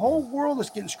 Yeah. The whole world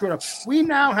is getting screwed up. We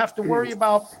now have to worry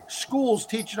about schools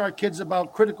teaching our kids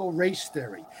about critical race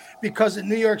theory, because in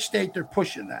New York State, they're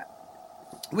pushing that.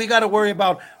 We got to worry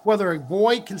about whether a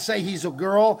boy can say he's a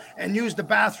girl and use the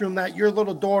bathroom that your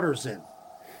little daughter's in.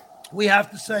 We have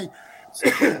to say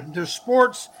there's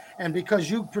sports, and because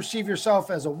you perceive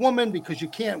yourself as a woman, because you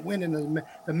can't win in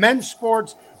the men's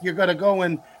sports, you're going to go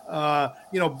and,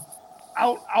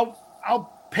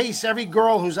 outpace every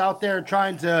girl who's out there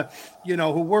trying to,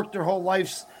 who worked their whole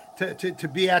lives to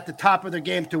be at the top of their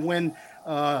game, to win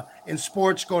in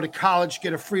sports, go to college,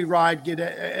 get a free ride, get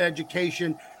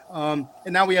education. And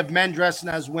now we have men dressing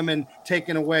as women,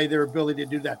 taking away their ability to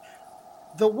do that.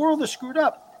 The world is screwed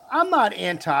up. I'm not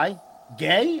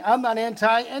anti-gay. I'm not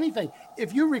anti-anything.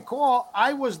 If you recall,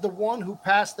 I was the one who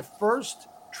passed the first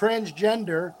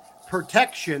transgender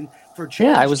protection for transgenders.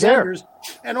 Yeah, I was there.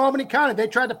 In Albany County. They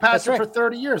tried to pass it for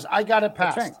 30 years. I got it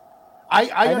passed. Right.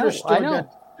 I understood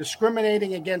that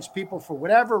discriminating against people for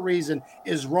whatever reason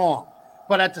is wrong.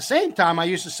 But at the same time, I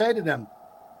used to say to them,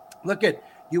 look,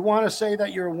 you want to say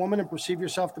that you're a woman and perceive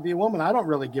yourself to be a woman? I don't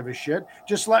really give a shit.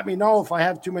 Just let me know if I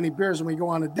have too many beers and we go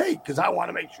on a date, because I want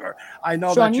to make sure I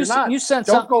know that you're not. You said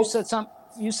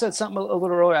something a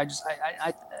little earlier.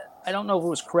 I don't know if it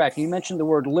was correct. You mentioned the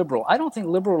word liberal. I don't think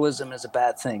liberalism is a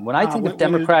bad thing. When I think of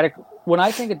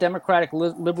democratic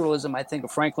liberalism, I think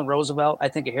of Franklin Roosevelt. I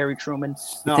think of Harry Truman.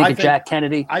 I think of Jack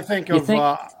Kennedy. I think of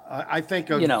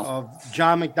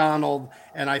John McDonald,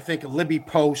 and I think of Libby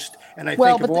Post, and I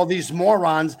think of all these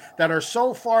morons that are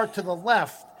so far to the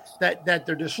left that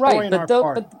they're destroying our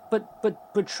party.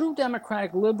 But true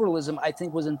democratic liberalism, I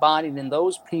think, was embodied in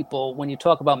those people. When you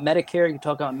talk about Medicare, you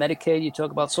talk about Medicaid, you talk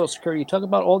about Social Security, you talk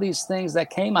about all these things that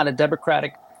came out of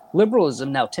democratic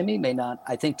liberalism. Now, Timmy may not.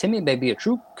 I think Timmy may be a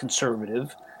true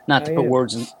conservative. Not to put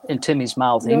words in Timmy's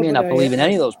mouth. He may not believe in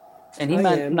any of those. And he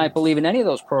might not believe in any of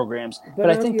those programs.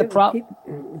 But I think the problem.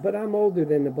 But I'm older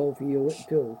than the both of you,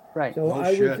 too. Right. So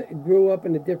grew up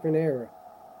in a different era.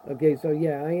 Okay, so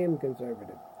I am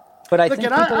conservative. But I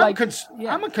think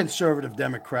I'm a conservative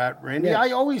Democrat, Randy. Yeah.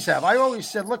 I always have. I always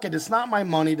said, look, it's not my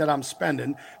money that I'm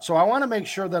spending, so I want to make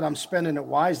sure that I'm spending it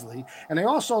wisely. And I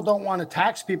also don't want to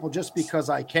tax people just because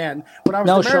I can. When I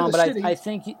was the mayor of the city, I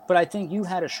think you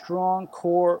had a strong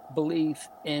core belief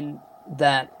in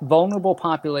that vulnerable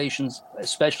populations,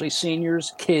 especially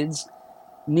seniors, kids,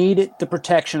 needed the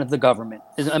protection of the government.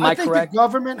 Am I correct? I think the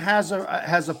government has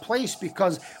a place,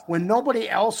 because when nobody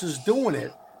else is doing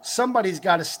it, somebody's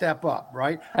got to step up,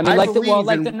 right? I mean, like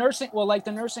the nursing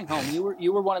home.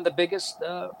 You were one of the biggest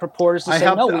purporters to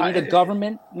say we need a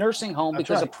government nursing home,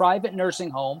 because a private nursing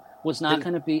home was not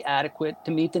going to be adequate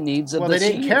to meet the needs of the seniors.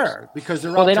 Well, they didn't care, because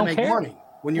they're out to make money.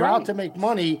 When you're out to make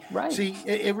money, see,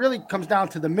 it really comes down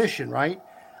to the mission, right?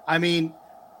 I mean,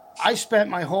 I spent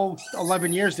my whole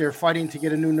 11 years there fighting to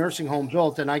get a new nursing home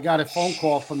built, and I got a phone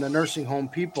call from the nursing home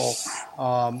people,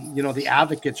 the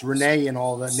advocates, Renee and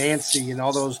all the Nancy and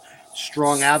all those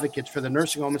strong advocates for the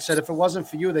nursing home, and said if it wasn't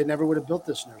for you, they never would have built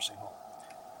this nursing home.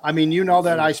 I mean,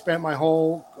 that I spent my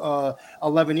whole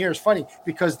 11 years fighting,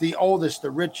 because the oldest, the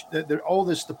rich, the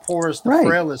oldest, the poorest, the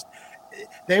frailest,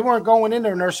 they weren't going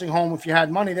into a nursing home if you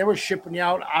had money. They were shipping you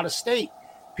out of state.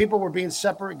 People were being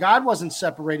separate. God wasn't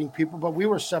separating people, but we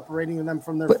were separating them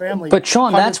from their family. But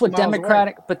Sean, that's what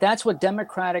democratic. But that's what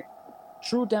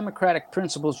true democratic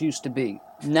principles used to be.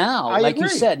 Now, I like agree.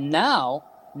 you said, now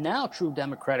true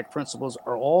democratic principles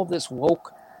are all this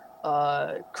woke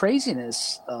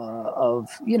craziness of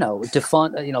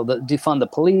defund the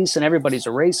police, and everybody's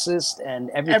a racist, and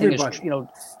everything is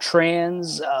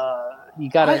trans. You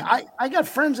got I got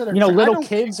friends that are little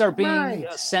kids are being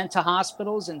sent to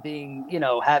hospitals and being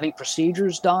having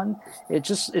procedures done. It's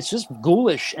just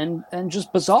ghoulish and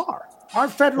just bizarre. Our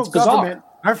federal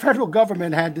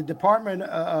government had the Department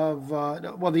of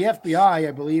the FBI,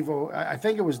 I believe, or I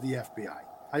think it was the FBI.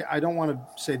 I don't want to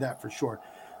say that for sure.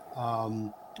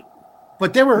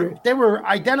 But they were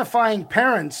identifying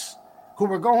parents who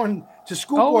were going to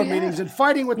school board meetings and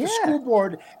fighting with the school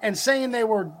board and saying they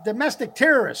were domestic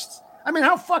terrorists. I mean,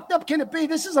 how fucked up can it be?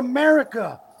 This is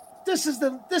America. This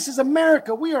is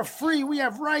America. We are free. We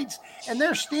have rights, and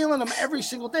they're stealing them every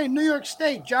single day. New York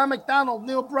State, John McDonnell,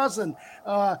 Neil Breslin,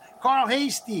 Carl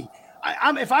Hastie.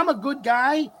 If I'm a good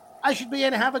guy, I should be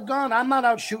able to have a gun. I'm not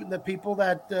out shooting the people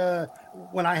that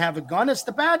when I have a gun. It's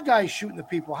the bad guys shooting the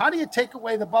people. How do you take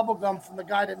away the bubble gum from the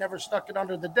guy that never stuck it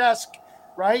under the desk,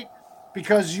 right?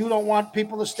 Because you don't want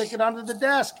people to stick it under the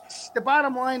desk. The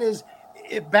bottom line is,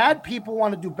 if bad people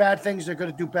want to do bad things, they're going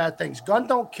to do bad things. Guns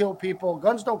don't kill people.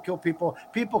 Guns don't kill people.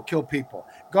 People kill people.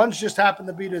 Guns just happen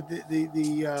to be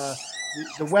the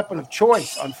weapon of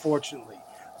choice, unfortunately.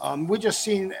 We just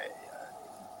seen,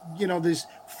 these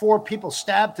 4 people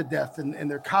stabbed to death in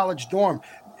their college dorm.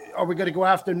 Are we going to go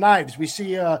after knives? We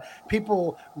see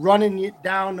people running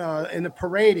down in a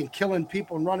parade and killing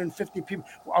people and running 50 people.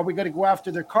 Are we going to go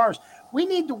after their cars? We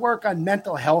need to work on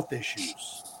mental health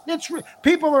issues.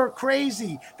 People are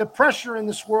crazy. The pressure in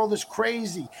this world is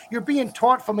crazy. You're being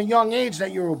taught from a young age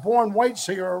that you were born white,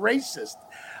 so you're a racist.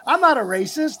 I'm not a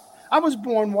racist. I was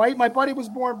born white. My buddy was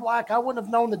born black. I wouldn't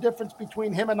have known the difference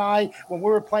between him and I when we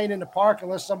were playing in the park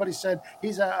unless somebody said,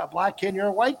 he's a black kid, you're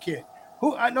a white kid.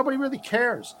 Nobody really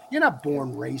cares. You're not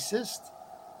born racist,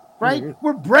 right? Mm-hmm.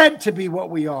 We're bred to be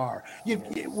what we are.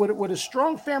 With a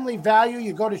strong family value,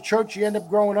 you go to church, you end up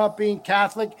growing up being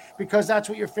Catholic because that's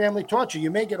what your family taught you. You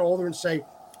may get older and say,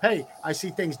 hey, I see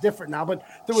things different now. But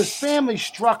there was family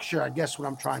structure, I guess what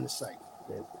I'm trying to say.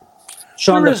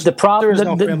 Sean, the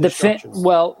problem,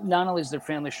 well, not only is there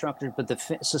family structure, but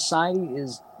society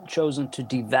is chosen to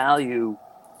devalue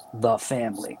the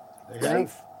family.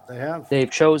 They've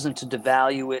chosen to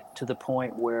devalue it to the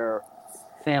point where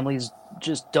families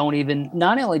just don't even,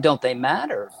 not only don't they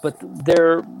matter, but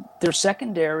they're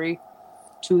secondary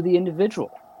to the individual.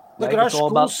 Look at our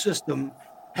school system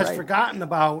has forgotten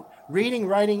about reading,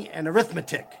 writing, and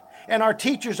arithmetic. And our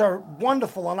teachers are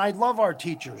wonderful, and I love our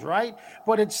teachers, right?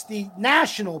 But it's the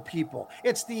national people.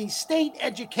 It's the state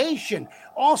education,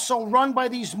 also run by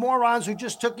these morons who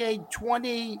just took a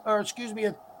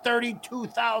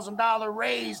 $32,000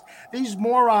 raise. These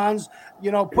morons,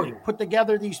 put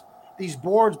together these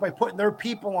boards by putting their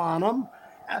people on them.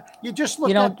 You just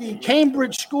look at the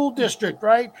Cambridge School District,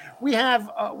 right? We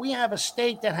have a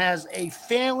state that has a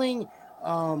failing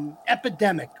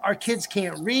epidemic. Our kids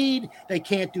can't read. They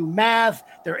can't do math.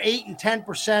 They're 8 and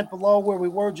 10% below where we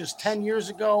were just 10 years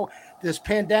ago. This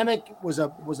pandemic was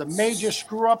a major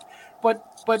screw up. But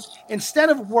instead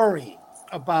of worrying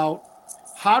about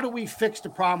how do we fix the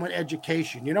problem with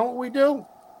education, you know what we do?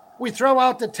 We throw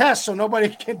out the test so nobody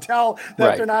can tell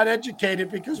that they're not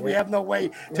educated because we have no way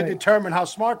to determine how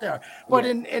smart they are. But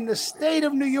in the state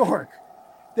of New York,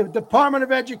 the Department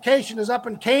of Education is up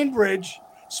in Cambridge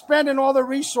spending all their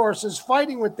resources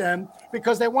fighting with them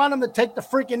because they want them to take the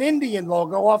freaking Indian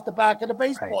logo off the back of the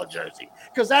baseball jersey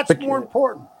because that's more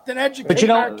important than educating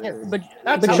our kids. But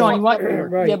Sean, you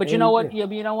know what? Yeah,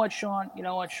 but you know what, Sean?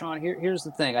 Here's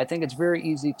the thing. I think it's very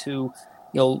easy to,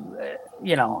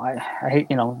 I hate,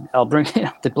 I'll bring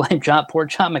to blame poor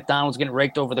John McDonnell's getting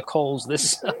raked over the coals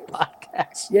this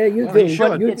podcast. Yeah, you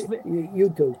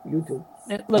too.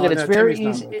 Look, it's very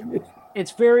easy.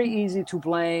 It's very easy to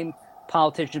blame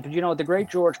politicians, but what the great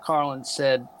George Carlin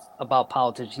said about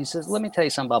politicians? He says, let me tell you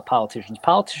something about politicians.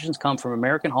 Politicians come from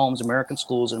American homes, American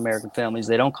schools, and American families.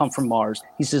 They don't come from Mars.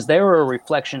 He says they are a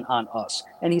reflection on us.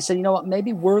 And he said, you know what?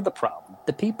 Maybe we're the problem,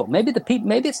 the people. Maybe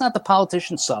it's not the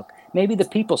politicians suck. Maybe the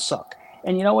people suck.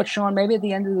 And you know what, Sean? Maybe at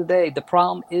the end of the day, the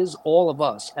problem is all of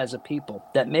us as a people.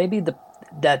 That maybe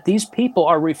that these people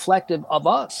are reflective of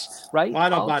us, right? Well, I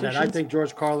don't buy that. I think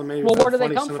George Carlin maybe. Well, where do they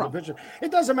come from?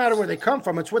 It doesn't matter where they come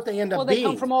from. It's what they end up being. Well, they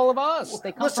come from all of us.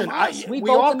 They come from us. We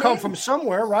all come from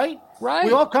somewhere, right? Right.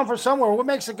 We all come from somewhere. What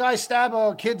makes a guy stab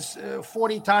a kid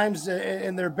 40 times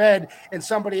in their bed and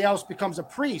somebody else becomes a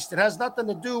priest? It has nothing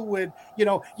to do with,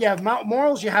 you have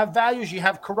morals, you have values, you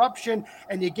have corruption,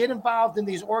 and you get involved in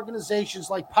these organizations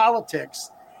like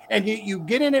politics, and you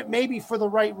get in it maybe for the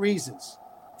right reasons.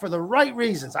 For the right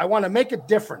reasons. I want to make a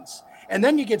difference. And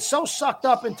then you get so sucked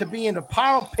up into being a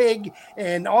power pig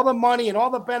and all the money and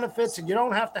all the benefits, and you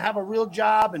don't have to have a real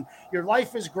job, and your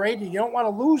life is great, and you don't want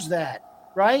to lose that,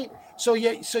 right? So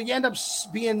you end up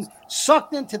being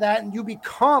sucked into that, and you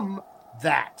become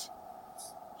that.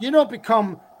 You don't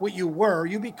become what you were.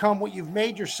 You become what you've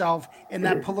made yourself in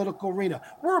that political arena.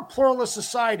 We're a pluralist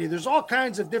society. There's all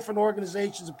kinds of different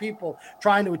organizations of people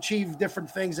trying to achieve different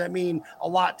things that mean a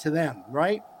lot to them,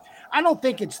 right? I don't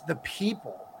think it's the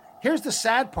people. Here's the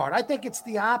sad part. I think it's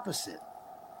the opposite.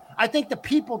 I think the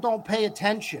people don't pay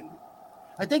attention.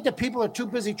 I think the people are too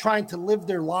busy trying to live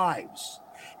their lives.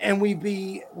 And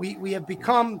we have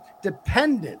become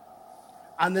dependent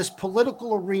on this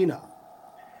political arena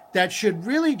that should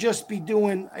really just be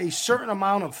doing a certain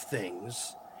amount of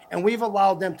things, and we've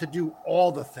allowed them to do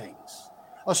all the things.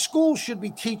 A school should be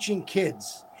teaching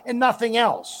kids and nothing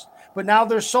else, but now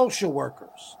they're social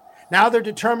workers. Now they're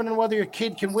determining whether your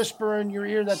kid can whisper in your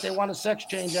ear that they want a sex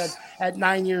change at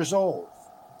 9 years old.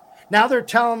 Now they're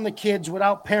telling the kids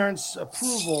without parents'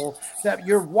 approval that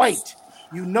you're white.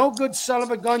 You no good son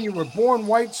of a gun, you were born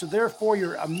white, so therefore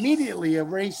you're immediately a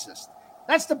racist.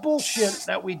 That's the bullshit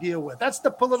that we deal with. That's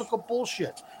the political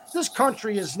bullshit. This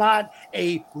country is not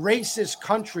a racist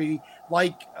country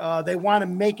like they want to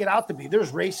make it out to be.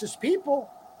 There's racist people.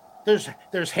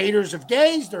 There's haters of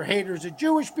gays. There's haters of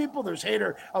Jewish people. There's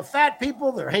haters of fat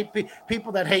people. There hate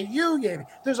people that hate you. Yeah.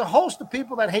 There's a host of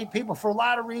people that hate people for a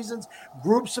lot of reasons.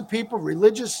 Groups of people,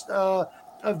 religious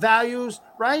values,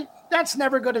 right? That's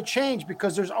never going to change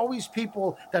because there's always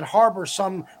people that harbor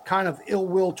some kind of ill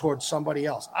will towards somebody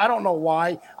else. I don't know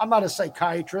why. I'm not a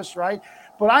psychiatrist, right?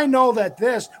 But I know that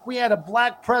we had a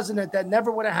black president that never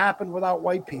would have happened without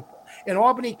white people. In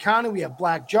Albany County, we have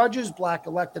black judges, black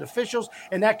elected officials,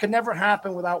 and that could never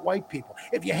happen without white people.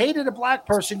 If you hated a black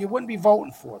person, you wouldn't be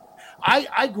voting for them.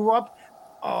 I grew up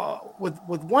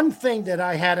with one thing that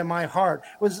I had in my heart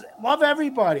was love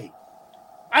everybody.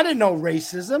 I didn't know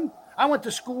racism. I went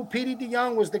to school. Petey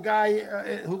DeYoung was the guy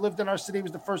who lived in our city. He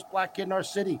was the first black kid in our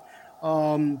city.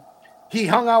 He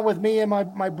hung out with me and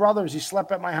my brothers. He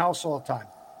slept at my house all the time.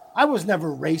 I was never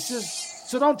racist.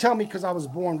 So don't tell me because I was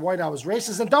born white I was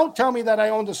racist. And don't tell me that I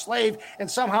owned a slave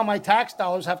and somehow my tax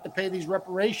dollars have to pay these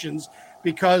reparations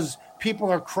because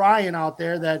people are crying out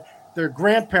there that their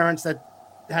grandparents that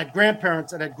had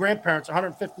grandparents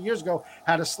 150 years ago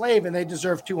had a slave and they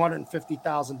deserve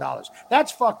 $250,000.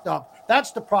 That's fucked up.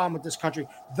 That's the problem with this country.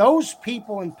 Those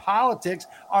people in politics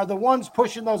are the ones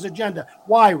pushing those agenda.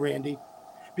 Why, Randy?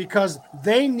 Because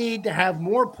they need to have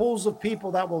more pools of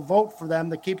people that will vote for them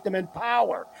to keep them in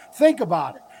power. Think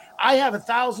about it. I have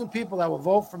 1,000 people that will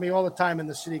vote for me all the time in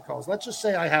the city calls. Let's just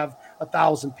say I have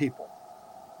 1,000 people.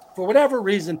 For whatever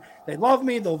reason, they love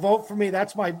me, they'll vote for me.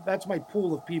 That's my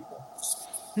pool of people.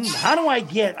 How do I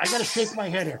got to shake my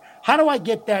head here. How do I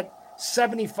get that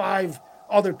 75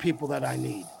 other people that I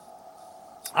need?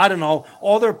 I don't know.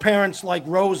 All their parents like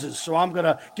roses, so I'm going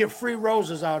to give free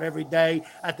roses out every day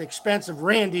at the expense of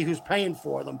Randy, who's paying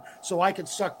for them, so I could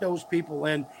suck those people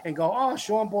in and go, oh,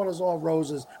 Sean bought us all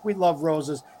roses. We love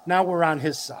roses. Now we're on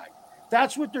his side.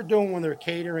 That's what they're doing when they're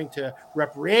catering to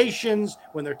reparations,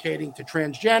 when they're catering to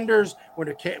transgenders,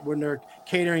 when they're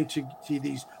catering to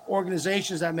these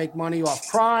organizations that make money off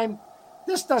crime.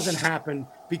 This doesn't happen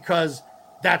because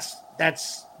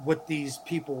that's what these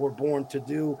people were born to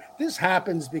do. This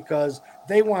happens because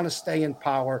they want to stay in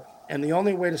power, and the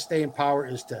only way to stay in power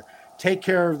is to take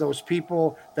care of those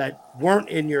people that weren't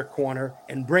in your corner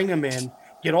and bring them in,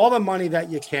 get all the money that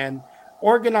you can,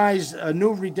 organize a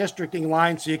new redistricting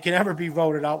line so you can never be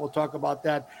voted out. We'll talk about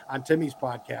that on Timmy's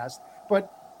podcast.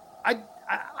 But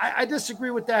I disagree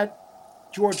with that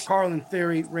George Carlin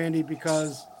theory, Randy,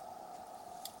 because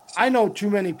I know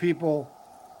too many people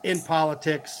in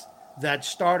politics that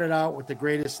started out with the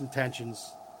greatest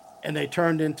intentions and they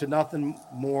turned into nothing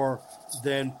more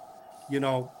than,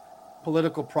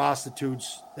 political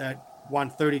prostitutes that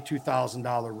want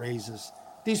 $32,000 raises.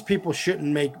 These people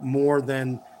shouldn't make more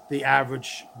than the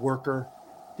average worker.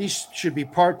 These should be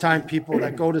part-time people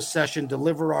that go to session,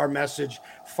 deliver our message,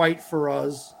 fight for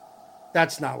us.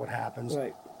 That's not what happens.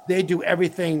 Right. They do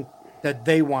everything that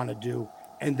they want to do.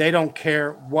 and they don't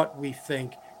care what we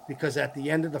think, because at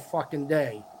the end of the fucking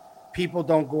day, people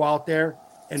don't go out there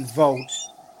and vote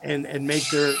and make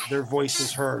their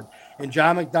voices heard. And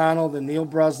John McDonnell and Neil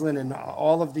Breslin and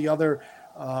all of the other,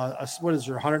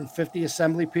 150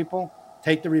 assembly people,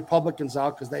 take the Republicans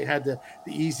out because they had the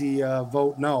easy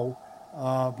vote no,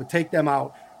 but take them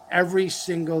out. Every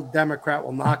single Democrat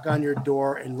will knock on your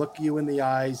door and look you in the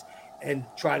eyes and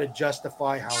try to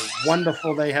justify how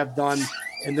wonderful they have done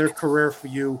in their career for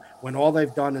you, when all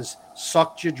they've done is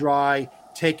sucked you dry,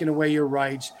 taken away your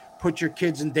rights, put your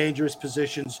kids in dangerous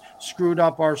positions, screwed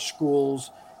up our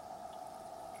schools,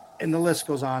 and the list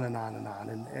goes on and on and on.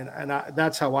 And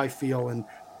that's how I feel, and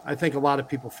I think a lot of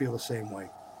people feel the same way.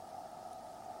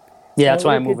 Yeah, that's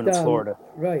why I'm moving to Florida.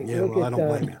 Right. Yeah, well, I don't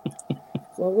blame you.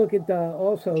 Well, look at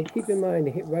also keep in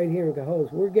mind right here in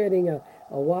Cohoes, we're getting a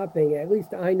whopping, at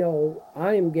least I know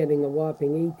I am getting a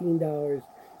whopping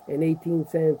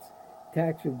 $18.18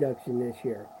 tax reduction this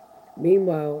year.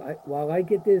 Meanwhile, while I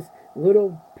get this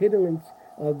little pittance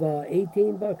of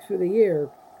 $18 for the year,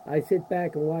 I sit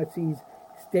back and watch these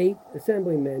state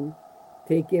assemblymen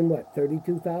take in what,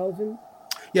 $32,000?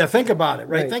 Yeah, think about it,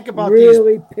 right? Think about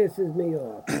really pisses me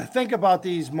off. Think about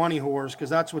these money whores, because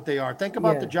that's what they are. Think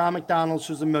about the John McDonnells,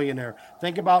 who's a millionaire.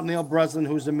 Think about Neil Breslin,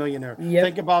 who's a millionaire. Yep.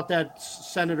 Think about that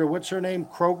senator, what's her name?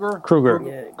 Kruger.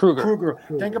 Kruger.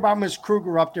 Think about Miss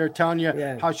Kruger up there telling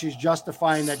you how she's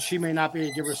justifying that she may not be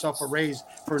able to give herself a raise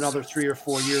for another 3 or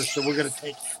 4 years. So we're going to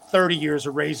take 30 years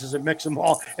of raises and mix them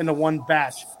all into one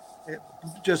batch.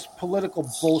 Just political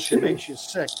bullshit makes you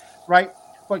sick, right?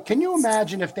 But can you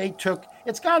imagine if they took,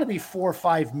 it's got to be $4 or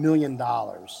 $5 million.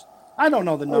 I don't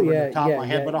know the number on the top of my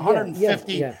head, but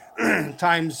 150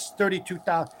 times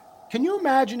 32,000. Can you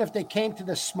imagine if they came to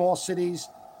the small cities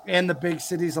and the big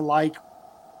cities alike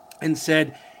and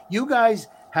said, you guys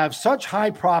have such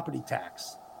high property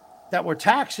tax that we're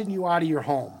taxing you out of your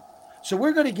home. So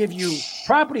we're going to give you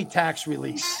property tax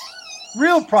relief.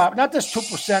 Real property, not this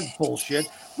 2% bullshit,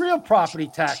 real property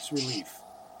tax relief.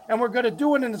 And we're going to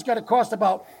do it, and it's going to cost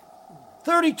about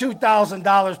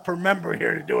 $32,000 per member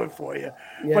here to do it for you.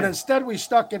 Yeah. But instead, we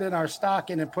stuck it in our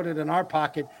stocking and put it in our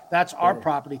pocket. That's our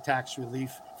property tax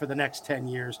relief for the next 10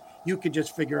 years. You could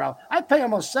just figure out. I pay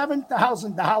almost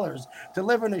 $7,000 to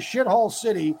live in a shithole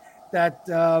city that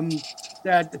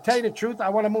to tell you the truth, I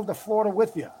want to move to Florida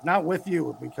with you. Not with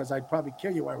you, because I'd probably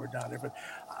kill you while we're down there. But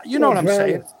you know what I'm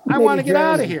saying. I want to get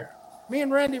out of here. Me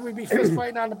and Randy would be fist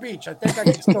fighting on the beach. I think I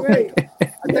can still take it.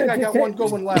 I think I got one good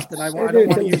one left, and I don't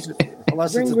want to use it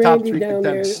unless it's a top 3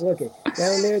 contenders.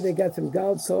 Down there they got some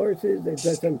golf courses. They've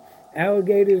got some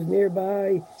alligators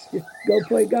nearby. Just go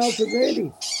play golf with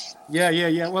Randy.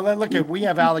 Yeah. Well, look, we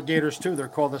have alligators too. They're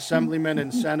called assemblymen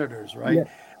and senators, right?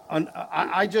 Yeah.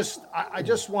 I just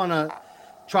want to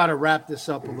try to wrap this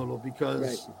up a little,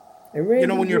 because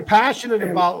Randy, when you're passionate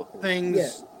about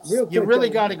things. You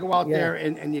really got to go out there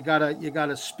and you got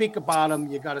to speak about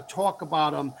them. You got to talk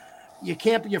about them. You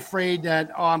can't be afraid that,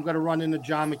 I'm going to run into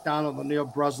John McDonnell and Neil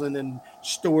Breslin and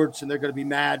Stewart's, and they're going to be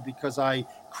mad because I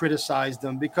criticized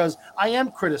them, because I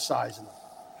am criticizing them.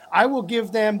 I will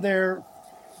give them their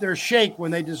shake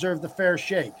when they deserve the fair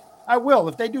shake. I will.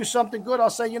 If they do something good, I'll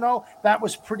say, that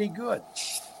was pretty good.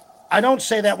 I don't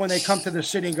say that when they come to the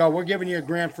city and go, we're giving you a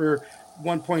grant for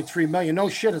 $1.3 million. No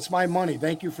shit, it's my money.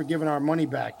 Thank you for giving our money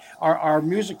back. Our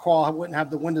music hall wouldn't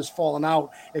have the windows falling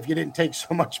out if you didn't take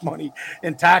so much money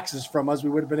in taxes from us. We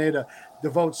would have been able to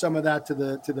devote some of that to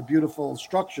the beautiful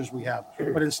structures we have.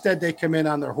 But instead, they come in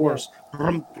on their horse.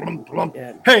 Brum, brum, brum.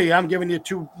 Hey, I'm giving you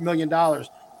 $2 million.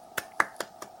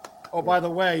 Oh, by the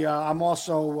way, I'm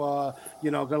also,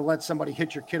 going to let somebody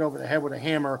hit your kid over the head with a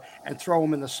hammer and throw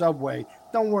him in the subway.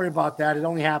 Don't worry about that. It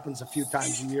only happens a few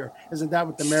times a year. Isn't that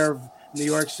what the mayor of New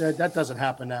York said? That doesn't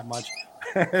happen that much.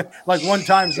 Like 1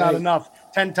 time's not enough.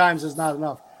 10 times is not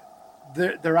enough.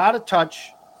 They're out of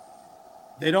touch.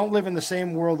 They don't live in the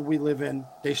same world we live in.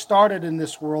 They started in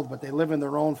this world, but they live in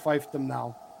their own fiefdom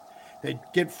now. They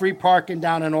get free parking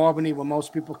down in Albany when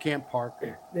most people can't park.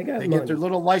 They get their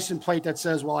little license plate that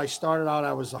says, well, I started out,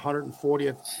 I was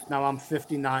 140th. Now I'm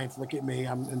 59th. Look at me.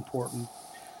 I'm important.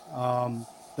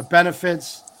 The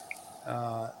benefits,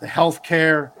 the health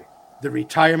care, the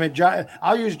retirement.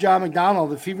 I'll use John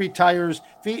McDonnell. If he retires,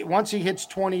 once he hits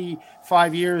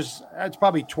 25 years, that's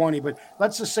probably 20, but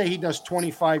let's just say he does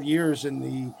 25 years in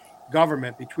the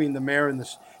government between the mayor and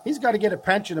this. He's got to get a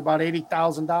pension about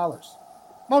 $80,000.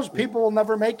 Most people will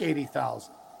never make $80,000.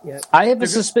 Yeah. I have a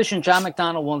suspicion John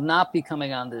McDonnell will not be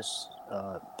coming on this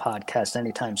podcast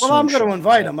anytime soon. Well, I'm going to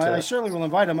invite him. But, I certainly will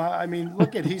invite him. I mean,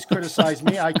 look at, he's criticized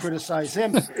me. I criticize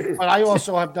him, but I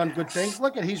also have done good things.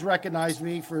 Look at, he's recognized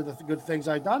me for the good things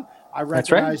I've done. I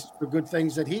recognize the good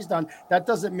things that he's done. That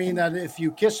doesn't mean that if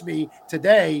you kiss me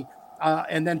today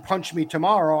and then punch me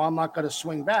tomorrow, I'm not going to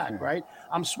swing back, right?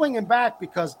 I'm swinging back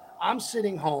because I'm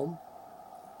sitting home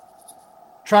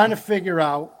trying to figure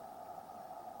out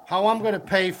how I'm going to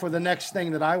pay for the next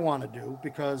thing that I want to do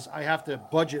because I have to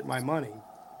budget my money.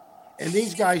 And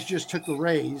these guys just took a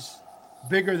raise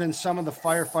bigger than some of the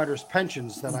firefighters'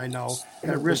 pensions that I know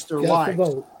that risk their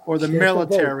lives, or the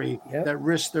military that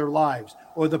risk their lives,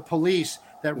 or the police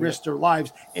that risk their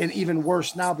lives. And even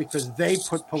worse now because they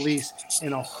put police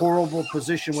in a horrible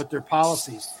position with their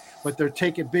policies, but they're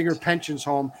taking bigger pensions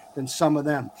home than some of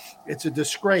them. It's a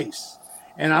disgrace.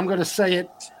 And I'm going to say it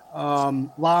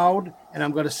loud, and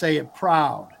I'm going to say it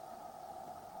proud.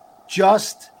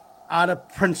 Just out of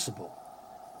principle,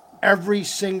 every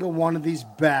single one of these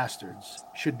bastards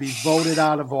should be voted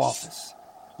out of office.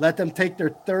 Let them take their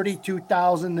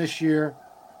 $32,000 this year.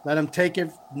 Let them take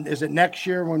it. Is it next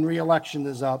year when re-election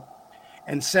is up?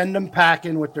 And send them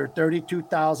packing with their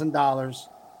 $32,000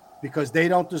 because they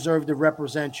don't deserve to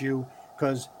represent you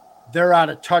because they're out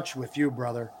of touch with you,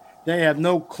 brother. They have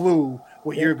no clue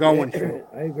what you're going through.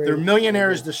 I agree. They're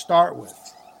millionaires to start with.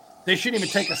 They shouldn't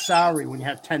even take a salary when you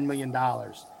have $10 million,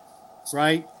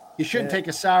 right? You shouldn't take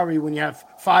a salary when you have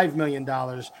 $5 million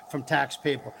from tax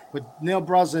people. But Neil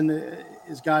Brunson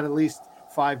has got at least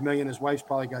 $5 million. His wife's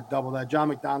probably got double that. John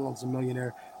McDonald's a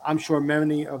millionaire. I'm sure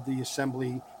many of the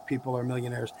assembly people are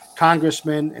millionaires.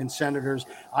 Congressmen and senators,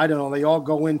 I don't know. They all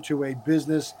go into a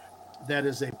business that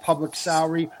is a public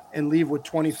salary and leave with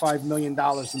 $25 million in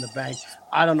the bank.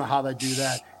 I don't know how they do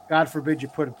that. God forbid you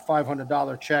put a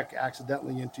 $500 check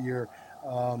accidentally into your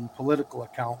political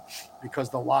account because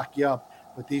they'll lock you up.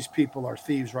 But these people are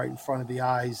thieves right in front of the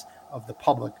eyes of the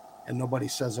public, and nobody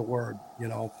says a word, you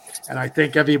know. And I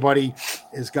think everybody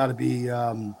has got to be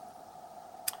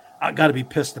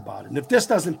pissed about it. And if this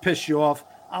doesn't piss you off,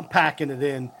 I'm packing it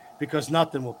in because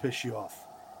nothing will piss you off.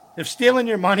 If stealing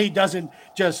your money doesn't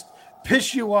just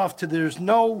piss you off to there's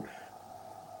no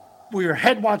where your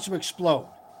head wants to explode,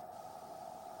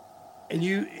 and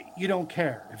you don't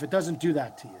care, if it doesn't do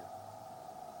that to you,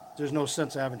 there's no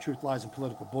sense of having truth, lies, and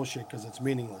political bullshit because it's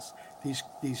meaningless.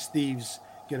 These thieves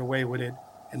get away with it,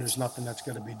 and there's nothing that's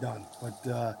going to be done.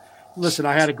 But listen,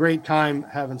 I had a great time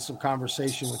having some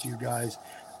conversation with you guys.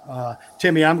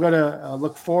 Timmy, I'm going to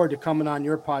look forward to coming on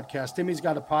your podcast. Timmy's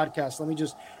got a podcast. Let me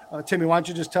just, Timmy, why don't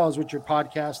you just tell us what your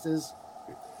podcast is?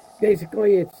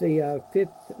 Basically, it's the Fifth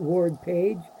Ward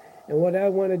page. And what I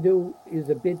want to do is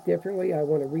a bit differently. I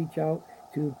want to reach out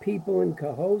to people in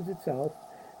Cohoes itself.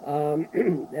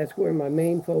 That's where my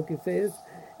main focus is.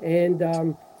 And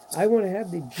I want to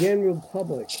have the general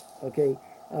public, okay,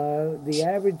 the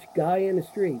average guy in the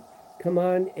street, come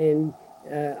on and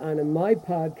on my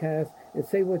podcast and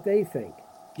say what they think.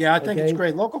 Yeah, I think it's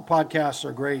great. Local podcasts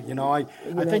are great. You know, I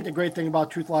think the great thing about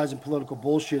Truth, Lies, and Political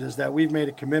Bullshit is that we've made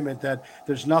a commitment that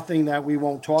there's nothing that we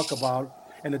won't talk about.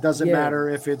 And it doesn't matter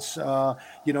if it's,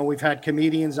 we've had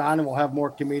comedians on, and we'll have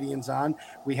more comedians on.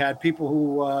 We had people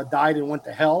who died and went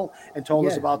to hell and told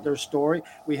us about their story.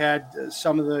 We had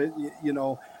some of the,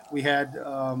 we had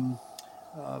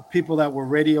people that were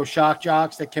radio shock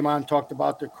jocks that came on and talked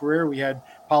about their career. We had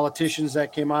politicians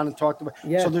that came on and talked about.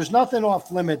 So there's nothing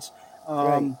off limits.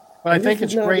 But I think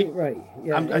it's great.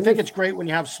 I think it's great when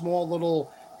you have small,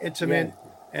 little, intimate.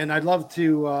 And I'd love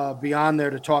to be on there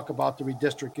to talk about the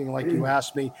redistricting like you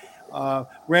asked me.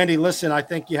 Randy, listen, I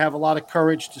think you have a lot of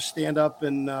courage to stand up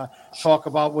and talk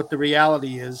about what the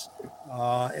reality is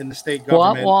in the state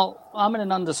government. Well, I'm in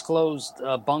an undisclosed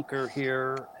bunker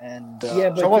here. And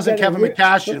so wasn't Kevin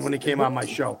McCashin when he came on my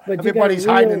show. Everybody's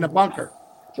hiding in the bunker.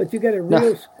 But you got a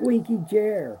real squeaky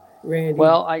chair, Randy.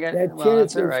 Well, I got that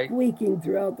chair's been squeaking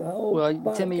throughout the whole. Well,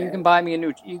 podcast. Timmy, you can buy me a new.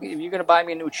 If you're going to buy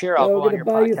me a new chair, I'll go on your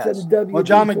podcast. Well,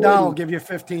 John McDonald will give you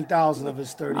 $15,000 of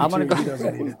his 32. I'm going to go. He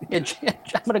doesn't need it.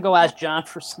 I'm going to go ask John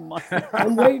for some money.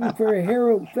 I'm waiting for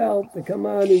Harold Felt to come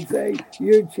on and say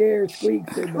your chair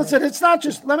squeaks. Listen, it's not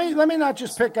just. Let me not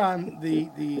just pick on the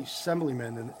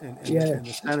assemblymen and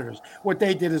the senators. What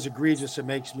they did is egregious. It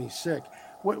makes me sick.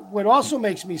 What also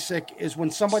makes me sick is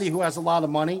when somebody who has a lot of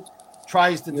money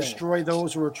tries to destroy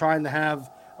those who are trying to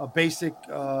have a basic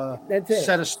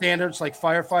set of standards like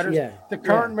firefighters. The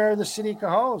current mayor of the city of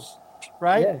Cohoes,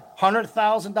 right?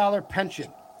 $100,000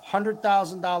 pension,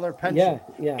 $100,000 pension,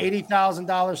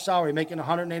 $80,000 salary, making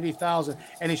 $180,000,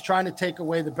 and he's trying to take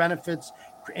away the benefits,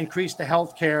 increase the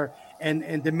health care,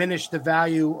 and diminish the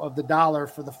value of the dollar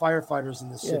for the firefighters in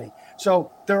the city.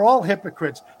 So they're all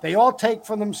hypocrites. They all take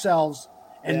for themselves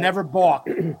and never balk.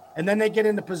 And then they get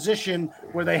in the position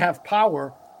where they have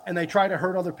power and they try to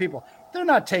hurt other people. They're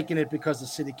not taking it because the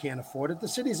city can't afford it. The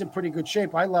city's in pretty good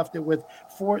shape. I left it with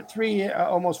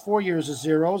almost 4 years of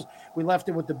zeros. We left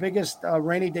it with the biggest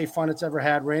rainy day fund it's ever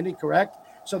had, Randy, correct?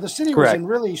 So the city was in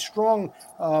really strong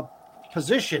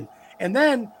position. And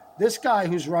then this guy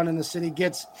who's running the city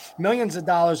gets millions of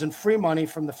dollars in free money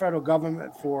from the federal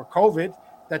government for COVID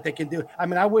that they can do. I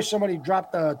mean, I wish somebody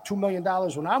dropped $2 million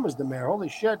when I was the mayor. Holy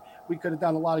shit, we could have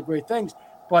done a lot of great things.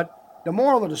 But the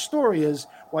moral of the story is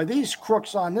why these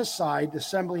crooks on this side, the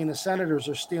assembly and the senators,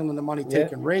 are stealing the money,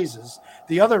 taking raises.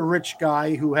 The other rich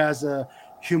guy who has a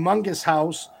humongous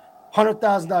house,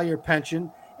 $100,000 a year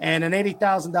pension, and an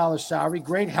 $80,000 salary,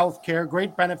 great health care,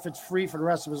 great benefits, free for the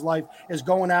rest of his life, is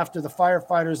going after the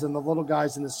firefighters and the little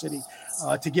guys in the city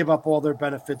to give up all their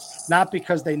benefits, not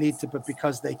because they need to, but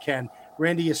because they can.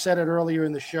 Randy, you said it earlier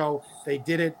in the show. They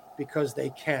did it because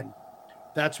they can.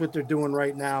 That's what they're doing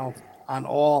right now on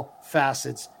all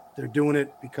facets. They're doing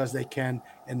it because they can,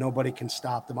 and nobody can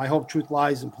stop them. I hope Truth,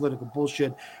 Lies, and Political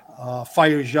Bullshit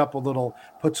fires you up a little,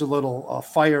 puts a little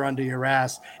fire under your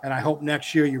ass. And I hope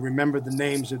next year you remember the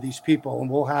names of these people, and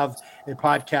we'll have a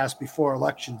podcast before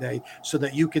Election Day so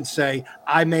that you can say,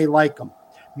 I may like him,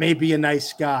 may be a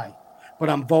nice guy, but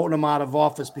I'm voting him out of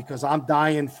office because I'm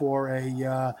dying for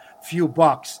a few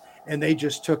bucks, and they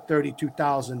just took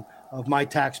 $32,000 of my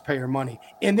taxpayer money.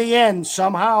 In the end,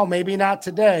 somehow, maybe not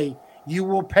today, you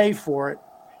will pay for it.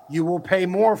 You will pay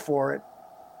more for it.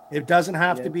 It doesn't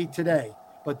have to be today,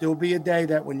 but there'll be a day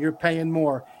that when you're paying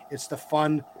more, it's to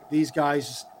fund these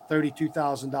guys'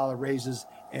 $32,000 raises.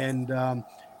 And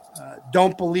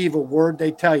don't believe a word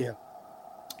they tell you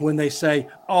when they say,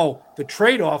 oh, the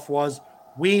trade-off was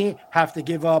we have to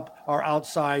give up our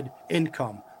outside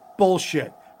income.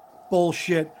 Bullshit,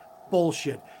 bullshit,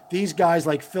 bullshit. These guys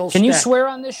like Phil Steck. Can you swear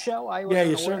on this show? Yeah,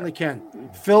 you certainly can.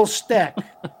 Phil Steck,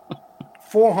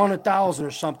 $400,000 or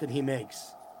something he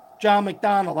makes. John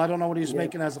McDonald, I don't know what he's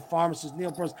making as a pharmacist.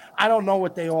 Neil Pearson, I don't know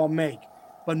what they all make,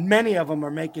 but many of them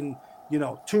are making,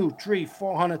 $200,000, $300,000,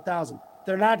 $400,000.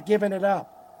 They're not giving it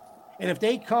up. And if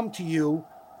they come to you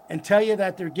and tell you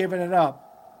that they're giving it up,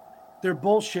 they're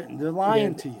bullshitting. They're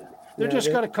lying to you. They're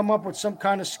just going to come up with some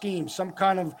kind of scheme, some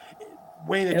kind of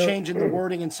way to change in the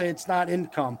wording and say it's not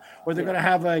income, or they're going to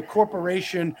have a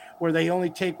corporation where they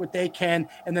only take what they can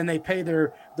and then they pay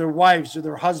their wives or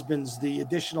their husbands the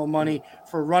additional money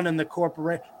for running the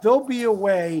corporation. There'll be a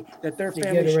way that their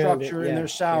family structure and their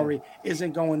salary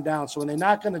isn't going down. So when they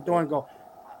knock on the door and go,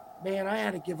 man, I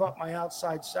had to give up my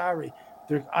outside salary,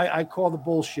 I call the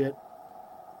bullshit.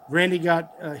 Randy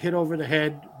got hit over the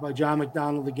head by John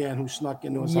McDonald again, who snuck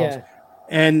into his house.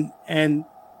 And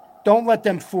don't let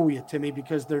them fool you, Timmy,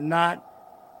 because they're not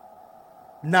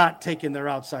taking their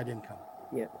outside income.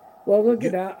 Yeah. Well, look,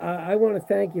 I want to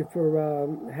thank you for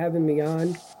having me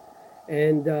on,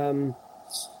 and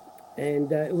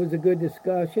it was a good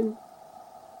discussion.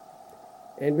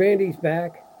 And Randy's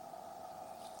back.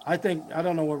 I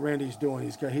don't know what Randy's doing.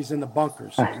 He's in the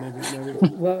bunkers. So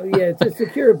maybe. Well, yeah, it's a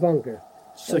secure bunker.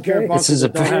 Secure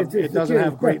bunker. It doesn't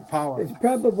have great power. It's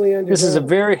probably under. This is a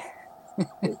very.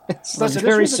 Listen,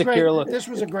 this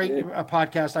was a great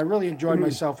podcast. I really enjoyed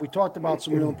myself. We talked about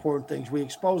some real important things. We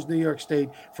exposed New York State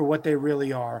for what they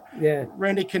really are. Yeah.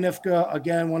 Randy Knifka,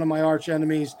 again, one of my arch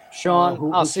enemies.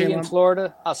 Sean, I'll see you in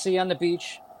Florida. I'll see you on the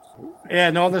beach. Yeah,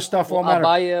 and all this stuff won't matter.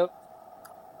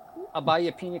 I'll buy you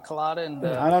a pina colada. And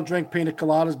I don't drink pina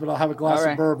coladas, but I'll have a glass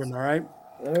of bourbon, all right?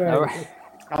 All right.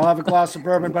 I'll have a glass of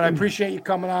bourbon, but I appreciate you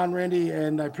coming on, Randy,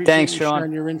 and I appreciate you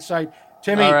sharing your insight.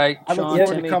 Timmy, I look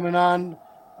forward to coming on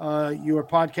your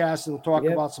podcast, and we'll talk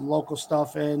about some local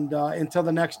stuff. And until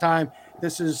the next time,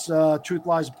 this is Truth,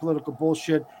 Lies, and Political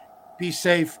Bullshit. Be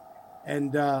safe,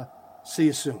 and see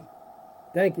you soon.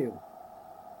 Thank you.